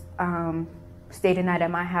always stay the night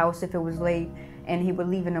at my house if it was late, and he would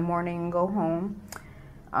leave in the morning and go home.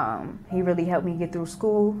 He really helped me get through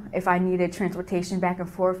school. If I needed transportation back and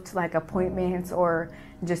forth to like appointments or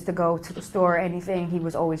just to go to the store or anything, he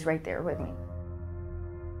was always right there with me.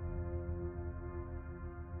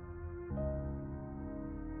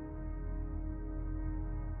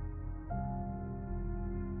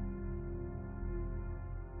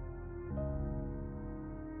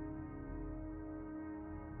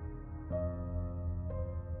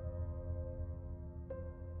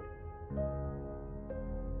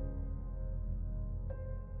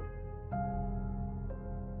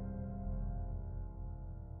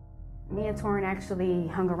 Me and Torin actually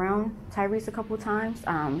hung around Tyrese a couple times.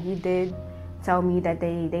 He did tell me that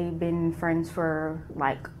they've been friends for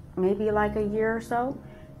like maybe like a year or so.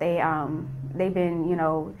 They've been, you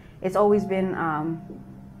know, it's always been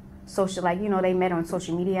social, like, you know, they met on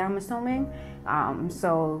social media, I'm assuming.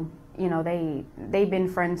 So, you know, they've been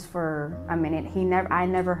friends for a minute. I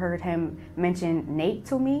never heard him mention Nate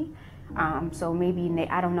to me. So maybe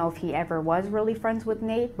Nate, I don't know if he ever was really friends with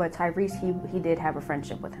Nate, but Tyrese, he did have a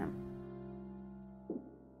friendship with him.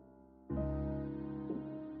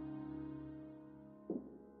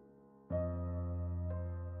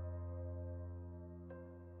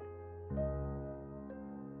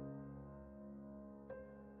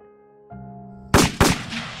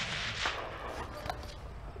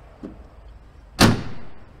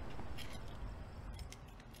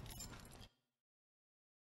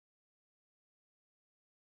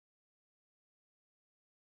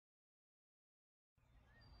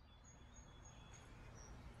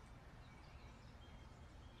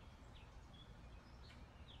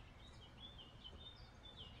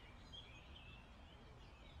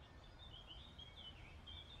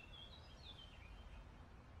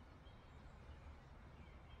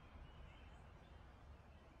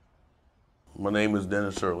 My name is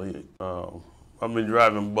Dennis Early. I've been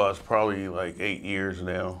driving bus probably like 8 years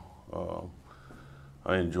now.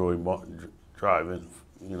 I enjoy driving.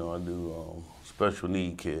 You know, I do special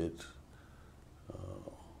need kids.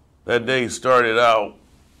 That day started out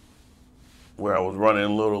where I was running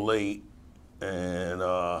a little late, and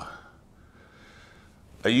I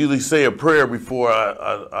usually say a prayer before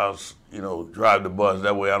I you know, drive the bus.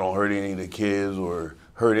 That way I don't hurt any of the kids or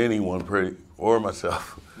hurt anyone or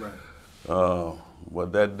myself. Right.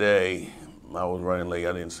 But that day, I was running late.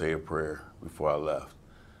 I didn't say a prayer before I left.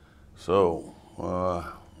 So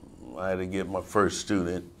I had to get my first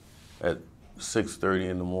student at 6:30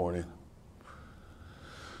 in the morning.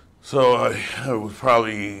 So I was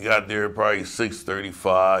got there probably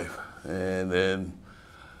 6:35, and then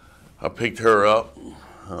I picked her up,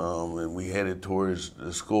 and we headed towards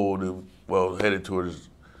the school, headed towards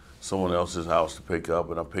someone else's house to pick up,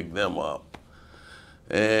 and I picked them up.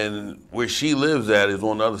 And where she lives at is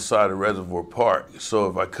on the other side of Reservoir Park. So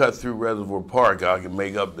if I cut through Reservoir Park, I can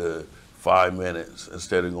make up the 5 minutes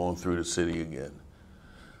instead of going through the city again.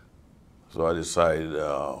 So I decided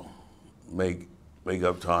to make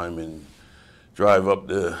up time and drive up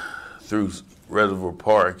through Reservoir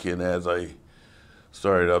Park. And as I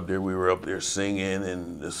started up there, we were up there singing,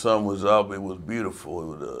 and the sun was up. It was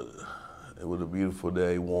beautiful. It was a beautiful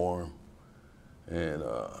day, warm, and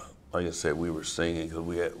like I said, we were singing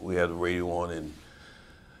because we had the radio on, and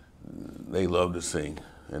they love to sing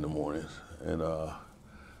in the mornings. And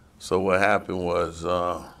so what happened was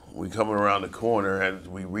we coming around the corner and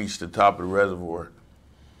we reached the top of the reservoir.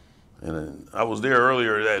 And then I was there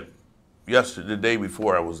earlier the day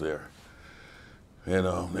before I was there. And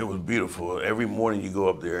it was beautiful. Every morning you go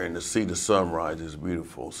up there and to see the sunrise is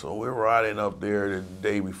beautiful. So we're riding up there the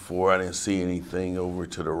day before. I didn't see anything over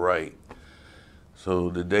to the right.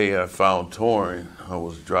 So the day I found Torin, I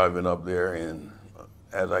was driving up there, and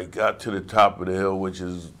as I got to the top of the hill, which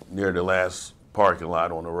is near the last parking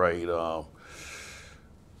lot on the right,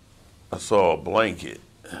 I saw a blanket.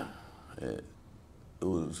 It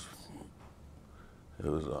was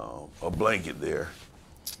a blanket there.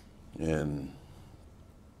 And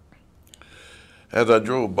as I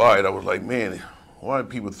drove by it, I was like, man, why do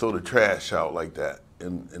people throw the trash out like that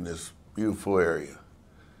in this beautiful area?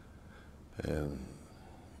 And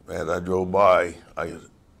as I drove by, I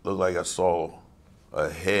looked like I saw a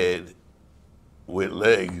head with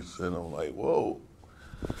legs, and I'm like, whoa.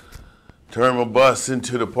 Turned my bus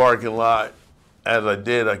into the parking lot. As I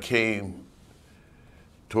did, I came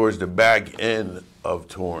towards the back end of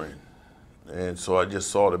Torin. And so I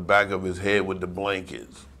just saw the back of his head with the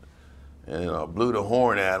blankets. And I blew the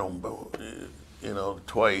horn at him,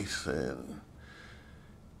 twice, and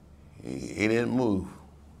he didn't move.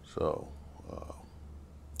 So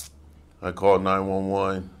I called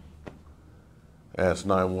 911, asked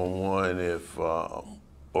 911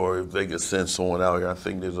 if they could send someone out here. I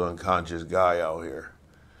think there's an unconscious guy out here.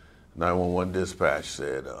 911 dispatch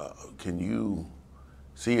said, can you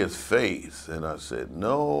see his face? And I said,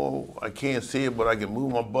 no, I can't see it, but I can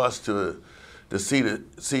move my bus to see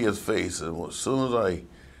his face. And as soon as I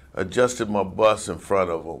adjusted my bus in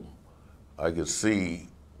front of him, I could see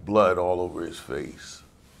blood all over his face.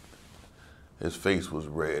 His face was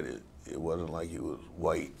red. It wasn't like it was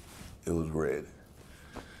white. It was red.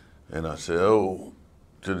 And I said, oh,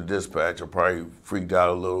 to the dispatcher, probably freaked out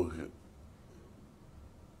a little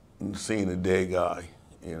seeing a dead guy,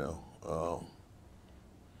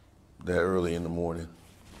 that early in the morning.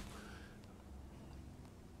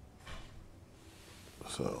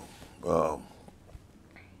 So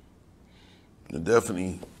it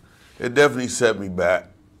definitely set me back.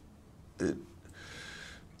 It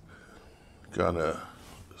kind of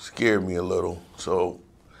scared me a little. So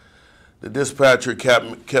the dispatcher kept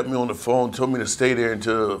me on the phone, told me to stay there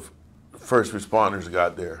until the first responders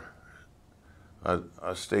got there.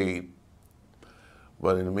 I stayed,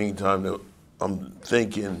 but in the meantime, I'm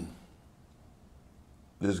thinking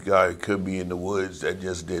this guy could be in the woods that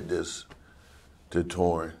just did this to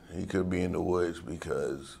Torin. He could be in the woods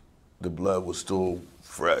because the blood was still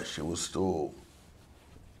fresh. It was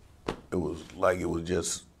like it was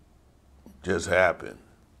just happened.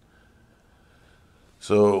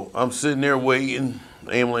 So I'm sitting there waiting.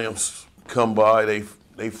 Ambulance come by.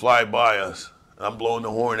 They fly by us. I'm blowing the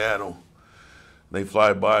horn at them. They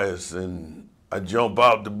fly by us, and I jump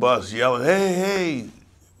out the bus yelling, hey, hey,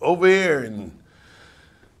 over here. And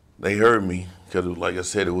they heard me because, like I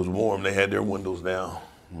said, it was warm. They had their windows down.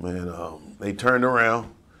 And they turned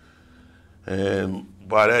around, and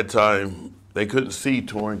by that time, they couldn't see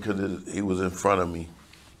Torin because he was in front of me,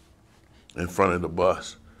 in front of the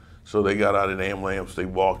bus. So they got out of the ambulance, they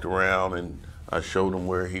walked around, and I showed them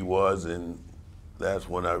where he was, and that's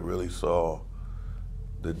when I really saw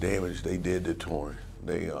the damage they did to Torin.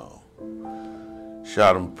 They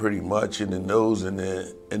shot him pretty much in the nose and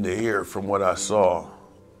in the ear. From what I saw,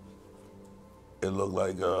 it looked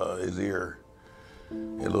like his ear.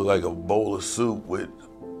 It looked like a bowl of soup with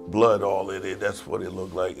blood all in it. That's what it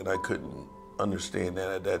looked like, and I couldn't understand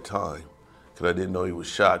that at that time because I didn't know he was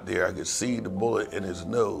shot there. I could see the bullet in his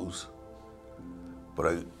nose,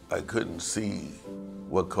 but I couldn't see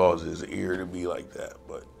what caused his ear to be like that.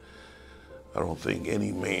 But I don't think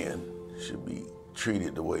any man should be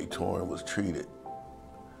treated the way Torin was treated.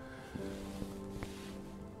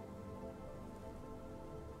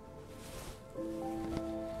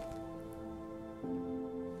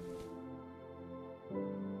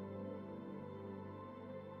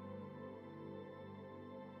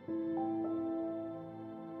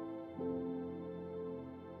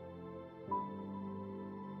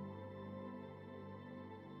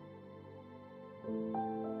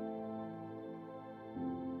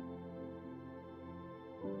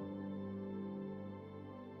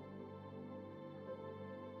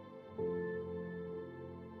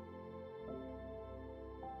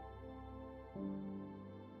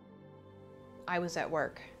 I was at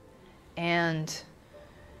work, and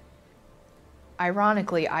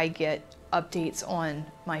ironically, I get updates on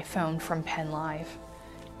my phone from Penn Live,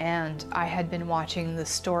 and I had been watching the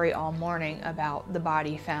story all morning about the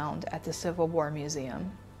body found at the Civil War Museum.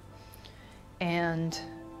 and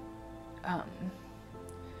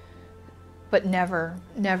but never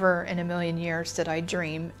in a million years did I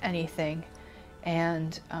dream anything.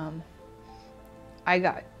 And I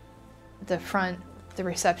got the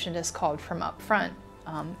receptionist called from up front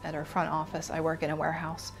at our front office. I work in a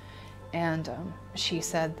warehouse, and she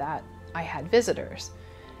said that I had visitors,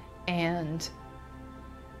 and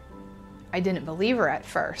I didn't believe her at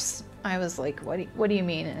first. I was like, what do you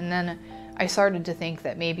mean? And then I started to think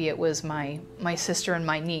that maybe it was my sister and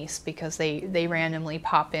my niece, because they randomly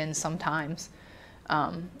pop in sometimes,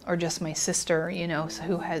 or just my sister, you know,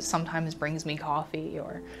 who sometimes brings me coffee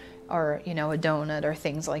or you know, a donut or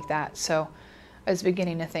things like that. So I was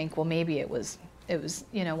beginning to think, well, maybe it was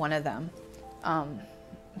you know, one of them.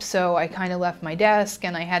 So I kind of left my desk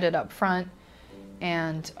and I headed up front,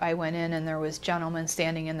 and I went in, and there was gentlemen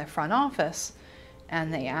standing in the front office,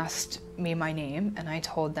 and they asked me my name, and I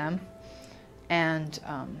told them, and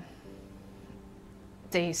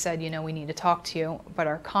they said, you know, we need to talk to you, but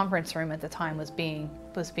our conference room at the time was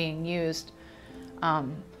being used.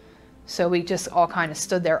 So we just all kind of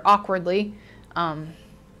stood there awkwardly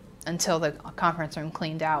until the conference room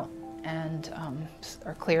cleaned out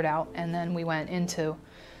or cleared out, and then we went into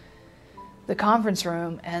the conference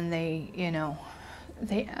room, and they, you know,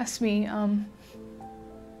 they asked me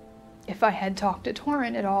if I had talked to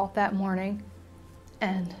Torin at all that morning,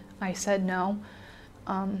 and I said no,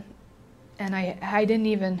 and I didn't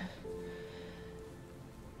even,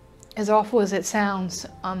 as awful as it sounds,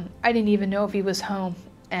 I didn't even know if he was home.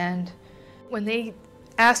 And when they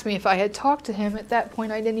asked me if I had talked to him, at that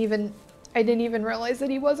point I didn't even realize that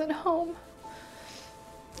he wasn't home.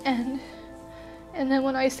 And then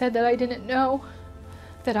when I said that I didn't know,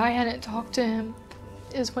 that I hadn't talked to him,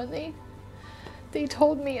 is when they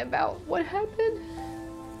told me about what happened.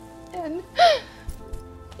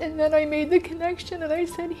 And then I made the connection, and I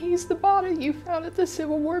said, he's the body you found at the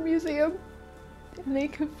Civil War Museum. And they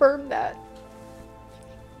confirmed that.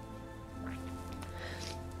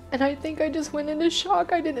 And I think I just went into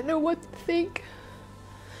shock. I didn't know what to think.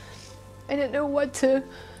 I didn't know what to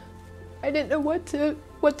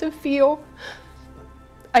feel.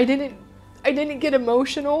 I didn't get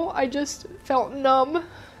emotional. I just felt numb.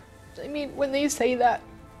 I mean, when they say that,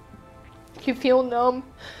 you feel numb.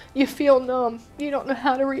 You feel numb. You don't know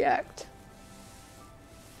how to react.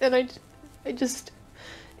 And it just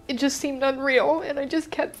seemed unreal, and I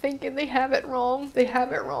just kept thinking, they have it wrong. They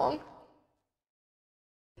have it wrong.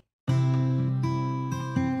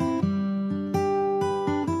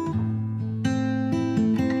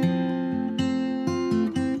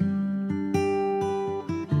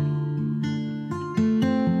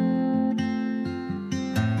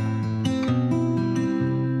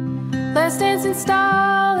 Let's dance in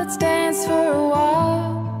style, let's dance for a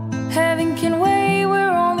while. Heaven can wait,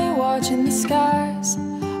 we're only watching the skies.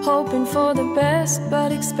 Hoping for the best,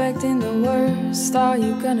 but expecting the worst. Are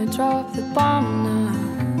you gonna drop the bomb now?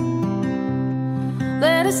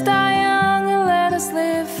 Let us die young and let us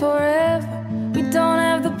live forever. We don't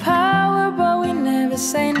have the power, but we never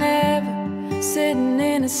say never. Sitting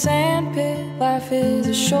in a sandpit, life is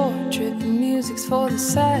a short trip, and music's for the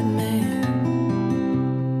sad man.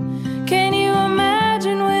 Can you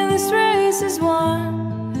imagine when this race is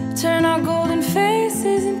won? Turn our golden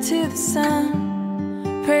faces into the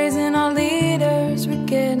sun. Praising our leaders, we're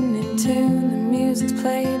getting in tune. The music's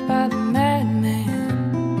played by the madman.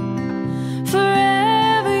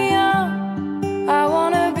 Forever young, I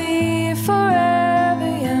wanna be forever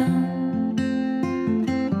young.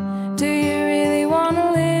 Do you really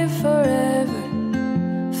wanna live forever?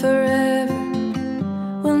 Forever,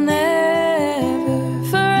 we'll never.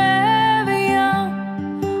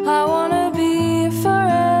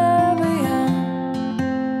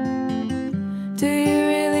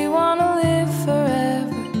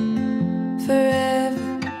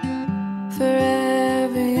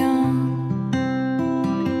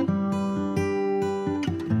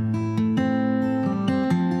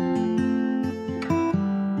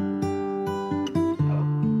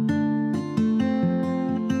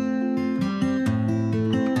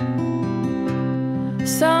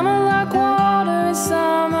 Some are like water and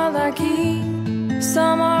some are like heat.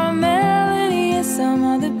 Some are a melody and some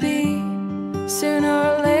are the beat. Sooner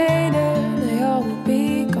or later they all will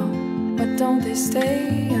be gone. Why don't they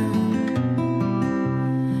stay young?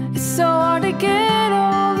 It's so hard to get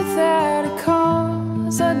old without a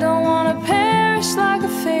cause. I don't want to perish like a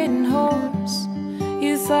fading horse.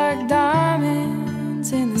 Youth like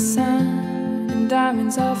diamonds in the sun, and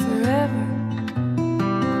diamonds are forever.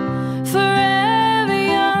 Forever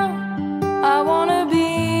young, I wanna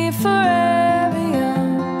be forever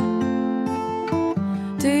young.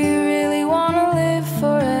 Do you really wanna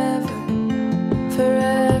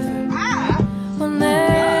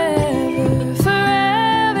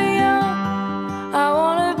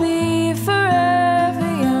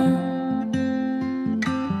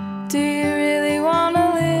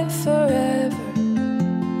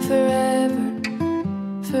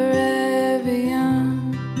forever young.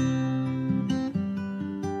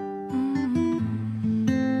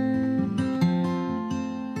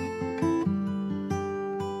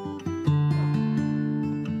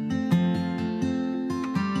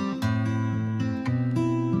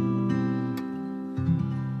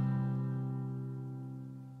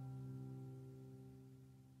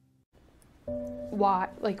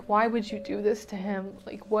 Why would you do this to him?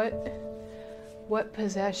 Like, what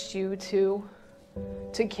possessed you to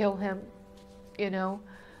kill him? You know,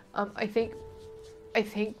 I think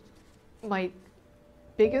my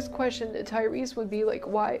biggest question to Tyrese would be like,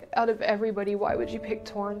 why, out of everybody, why would you pick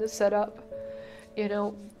Torin to set up? You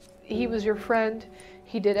know, he was your friend.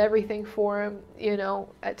 He did everything for him, you know,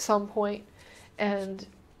 at some point, and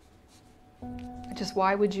just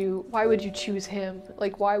why would you choose him?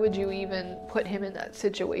 Like, why would you even put him in that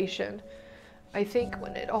situation? I think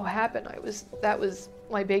when it all happened, that was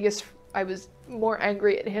my biggest, I was more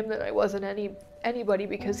angry at him than I was at anybody,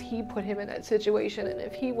 because he put him in that situation, and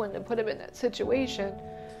if he wouldn't have put him in that situation,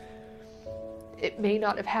 it may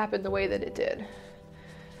not have happened the way that it did.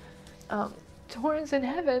 Torin's in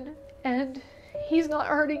heaven, and he's not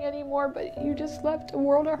hurting anymore, but you just left a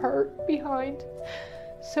world of hurt behind.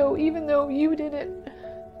 So even though you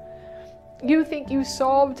think you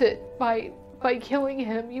solved it by killing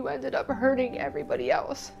him, you ended up hurting everybody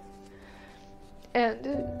else.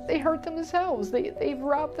 And they hurt themselves. They've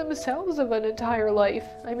robbed themselves of an entire life.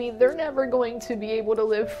 I mean, they're never going to be able to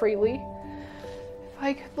live freely. If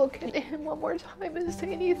I could look at him one more time and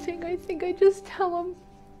say anything, I think I'd just tell him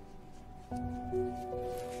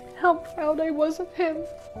how proud I was of him,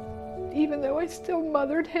 even though I still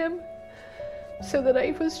mothered him, so that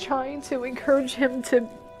I was trying to encourage him to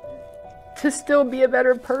still be a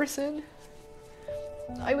better person.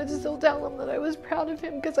 I would still tell him that I was proud of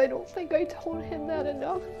him, because I don't think I told him that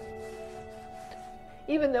enough.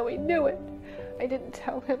 Even though he knew it, I didn't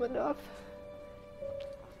tell him enough.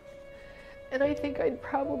 And I think I'd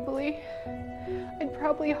probably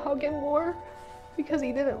hug him more, because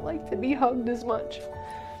he didn't like to be hugged as much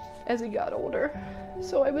as he got older.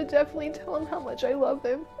 So I would definitely tell him how much I love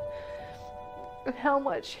him, and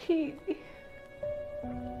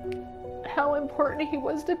how important he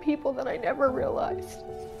was to people that I never realized.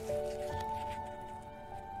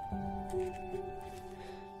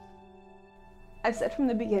 I've said from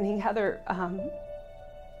the beginning, Heather, I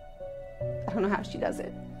don't know how she does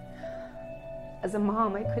it. As a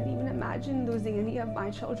mom, I couldn't even imagine losing any of my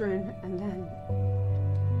children, and then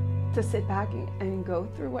to sit back and go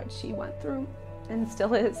through what she went through, and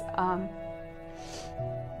still is.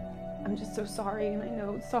 I'm just so sorry, and I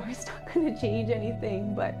know sorry's not going to change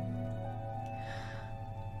anything, but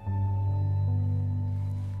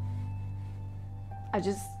I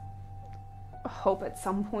just hope at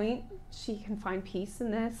some point she can find peace in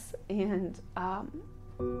this, and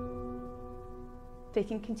they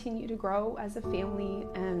can continue to grow as a family,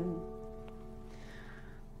 and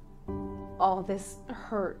all this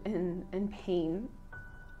hurt and pain,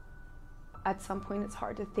 at some point it's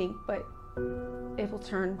hard to think, but it will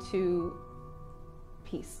turn to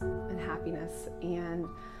peace and happiness, and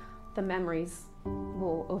the memories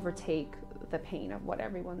will overtake the pain of what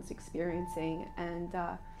everyone's experiencing. And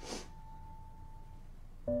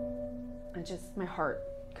my heart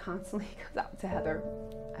constantly goes out to Heather.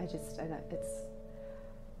 I don't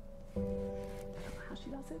know how she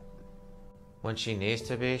does it. When she needs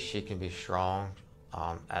to be, she can be strong.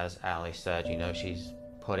 As Ali said, you know, she's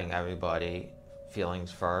putting everybody feelings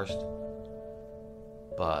first.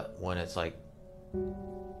 But when it's like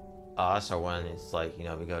us, or when it's like, you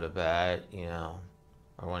know, we go to bed, you know,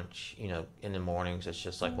 or when she, you know, in the mornings, it's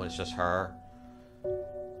just like when it's just her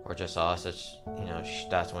or just us, it's, you know,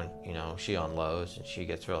 that's when, you know, she unloads and she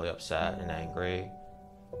gets really upset and angry,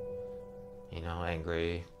 you know,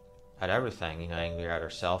 angry at everything, you know, angry at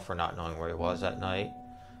herself for not knowing where he was that night,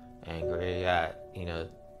 angry at, you know,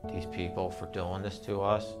 these people for doing this to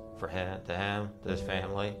us, to his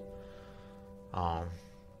family.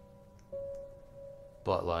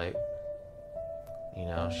 But like, you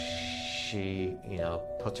know, she, you know,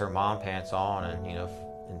 puts her mom pants on and, you know,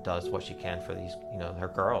 and does what she can for these, you know, her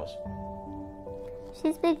girls.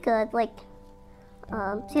 She's been good. Like,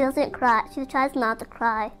 she doesn't cry. She tries not to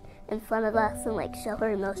cry in front of us and like show her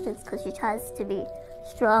emotions, because she tries to be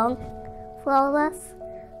strong for all of us.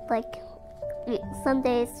 Like, some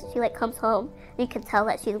days she like comes home, you can tell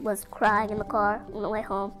that she was crying in the car on the way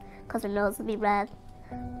home because her nose would be red.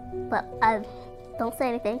 But I don't say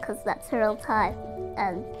anything because that's her own time.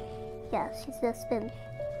 And yeah, she's been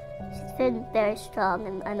very strong,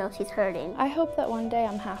 and I know she's hurting. I hope that one day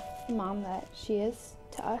I'm half the mom that she is,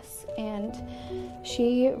 to us, and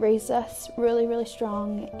she raised us really, really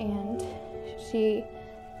strong, and she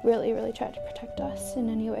really, really tried to protect us in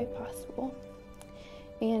any way possible.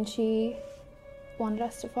 And she wanted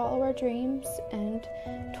us to follow our dreams, and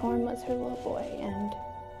Torin was her little boy, and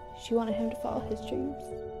she wanted him to follow his dreams.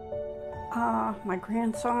 My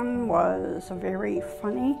grandson was a very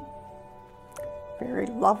funny, very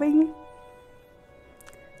loving,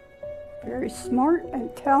 very smart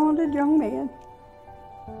and talented young man.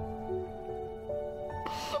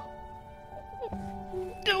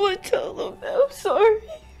 I want to tell him that I'm sorry.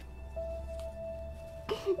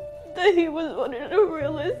 That he was one of the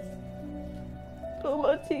realest on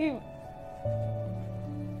my team.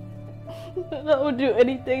 And I would do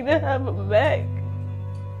anything to have him back.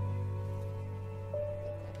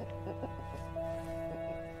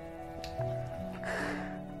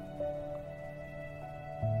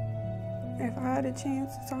 If I had a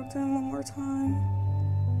chance to talk to him one more time,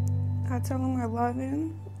 I'd tell him I love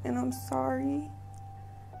him and I'm sorry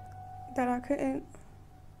that I couldn't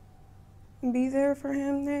be there for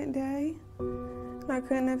him that day. And I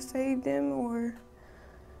couldn't have saved him, or,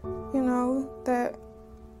 you know, that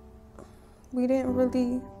we didn't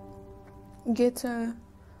really get to,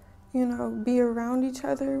 you know, be around each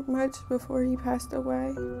other much before he passed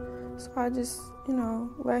away. So I just, you know,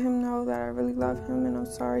 let him know that I really love him and I'm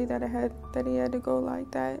sorry that he had to go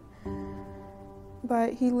like that.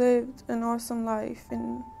 But he lived an awesome life,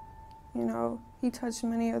 and, you know, he touched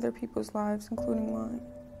many other people's lives, including mine.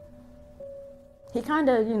 He kind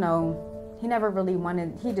of, you know, he never really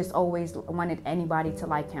wanted, he just always wanted anybody to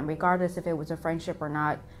like him, regardless if it was a friendship or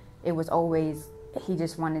not. It was always, he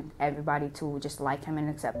just wanted everybody to just like him and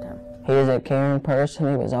accept him. He was a caring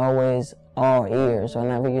person. He was always all ears.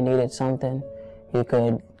 Whenever you needed something, he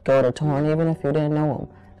could go to Torin even if you didn't know him.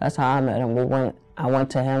 That's how I met him. I went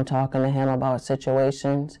to him, talking to him about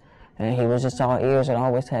situations, and he was just all ears and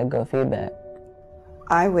always had good feedback.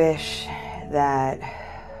 I wish that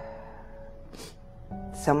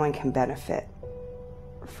someone can benefit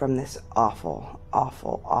from this awful,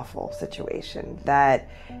 awful, awful situation. That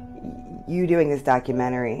you doing this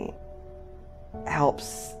documentary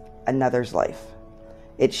helps another's life.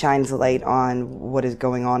 It shines light on what is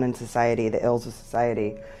going on in society, the ills of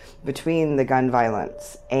society, between the gun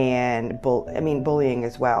violence and bullying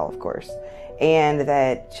as well, of course. And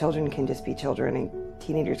that children can just be children and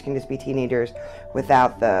teenagers can just be teenagers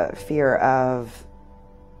without the fear of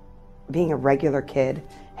being a regular kid,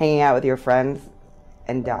 hanging out with your friends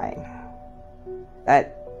and dying.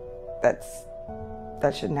 That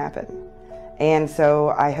shouldn't happen. And so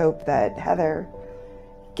I hope that Heather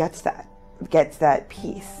gets that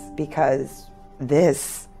peace, because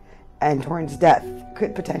this and Torin's death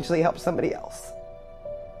could potentially help somebody else,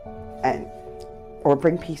 or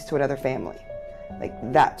bring peace to another family.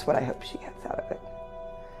 Like, that's what I hope she gets out of it.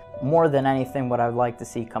 More than anything, what I would like to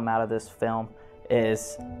see come out of this film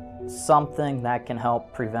is something that can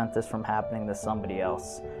help prevent this from happening to somebody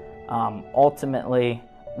else. Ultimately,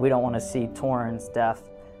 we don't want to see Torin's death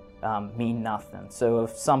mean nothing. So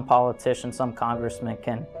if some politician, some congressman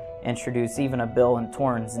can introduce even a bill in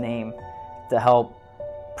Torin's name to help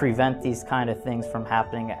prevent these kind of things from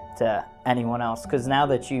happening to anyone else. Because now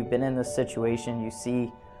that you've been in this situation, you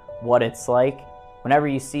see what it's like. Whenever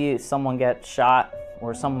you see someone get shot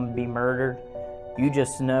or someone be murdered, you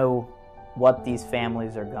just know what these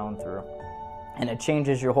families are going through. And it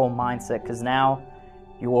changes your whole mindset, because now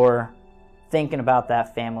you're thinking about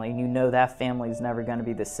that family and you know that family is never going to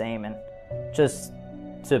be the same. And just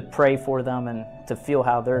to pray for them and to feel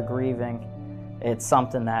how they're grieving, it's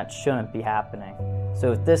something that shouldn't be happening.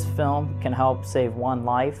 So if this film can help save one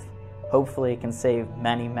life, hopefully it can save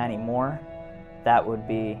many, many more. That would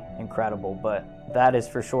be incredible. But that is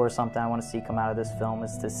for sure something I want to see come out of this film,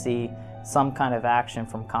 is to see some kind of action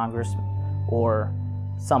from Congress or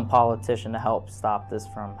some politician to help stop this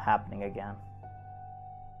from happening again.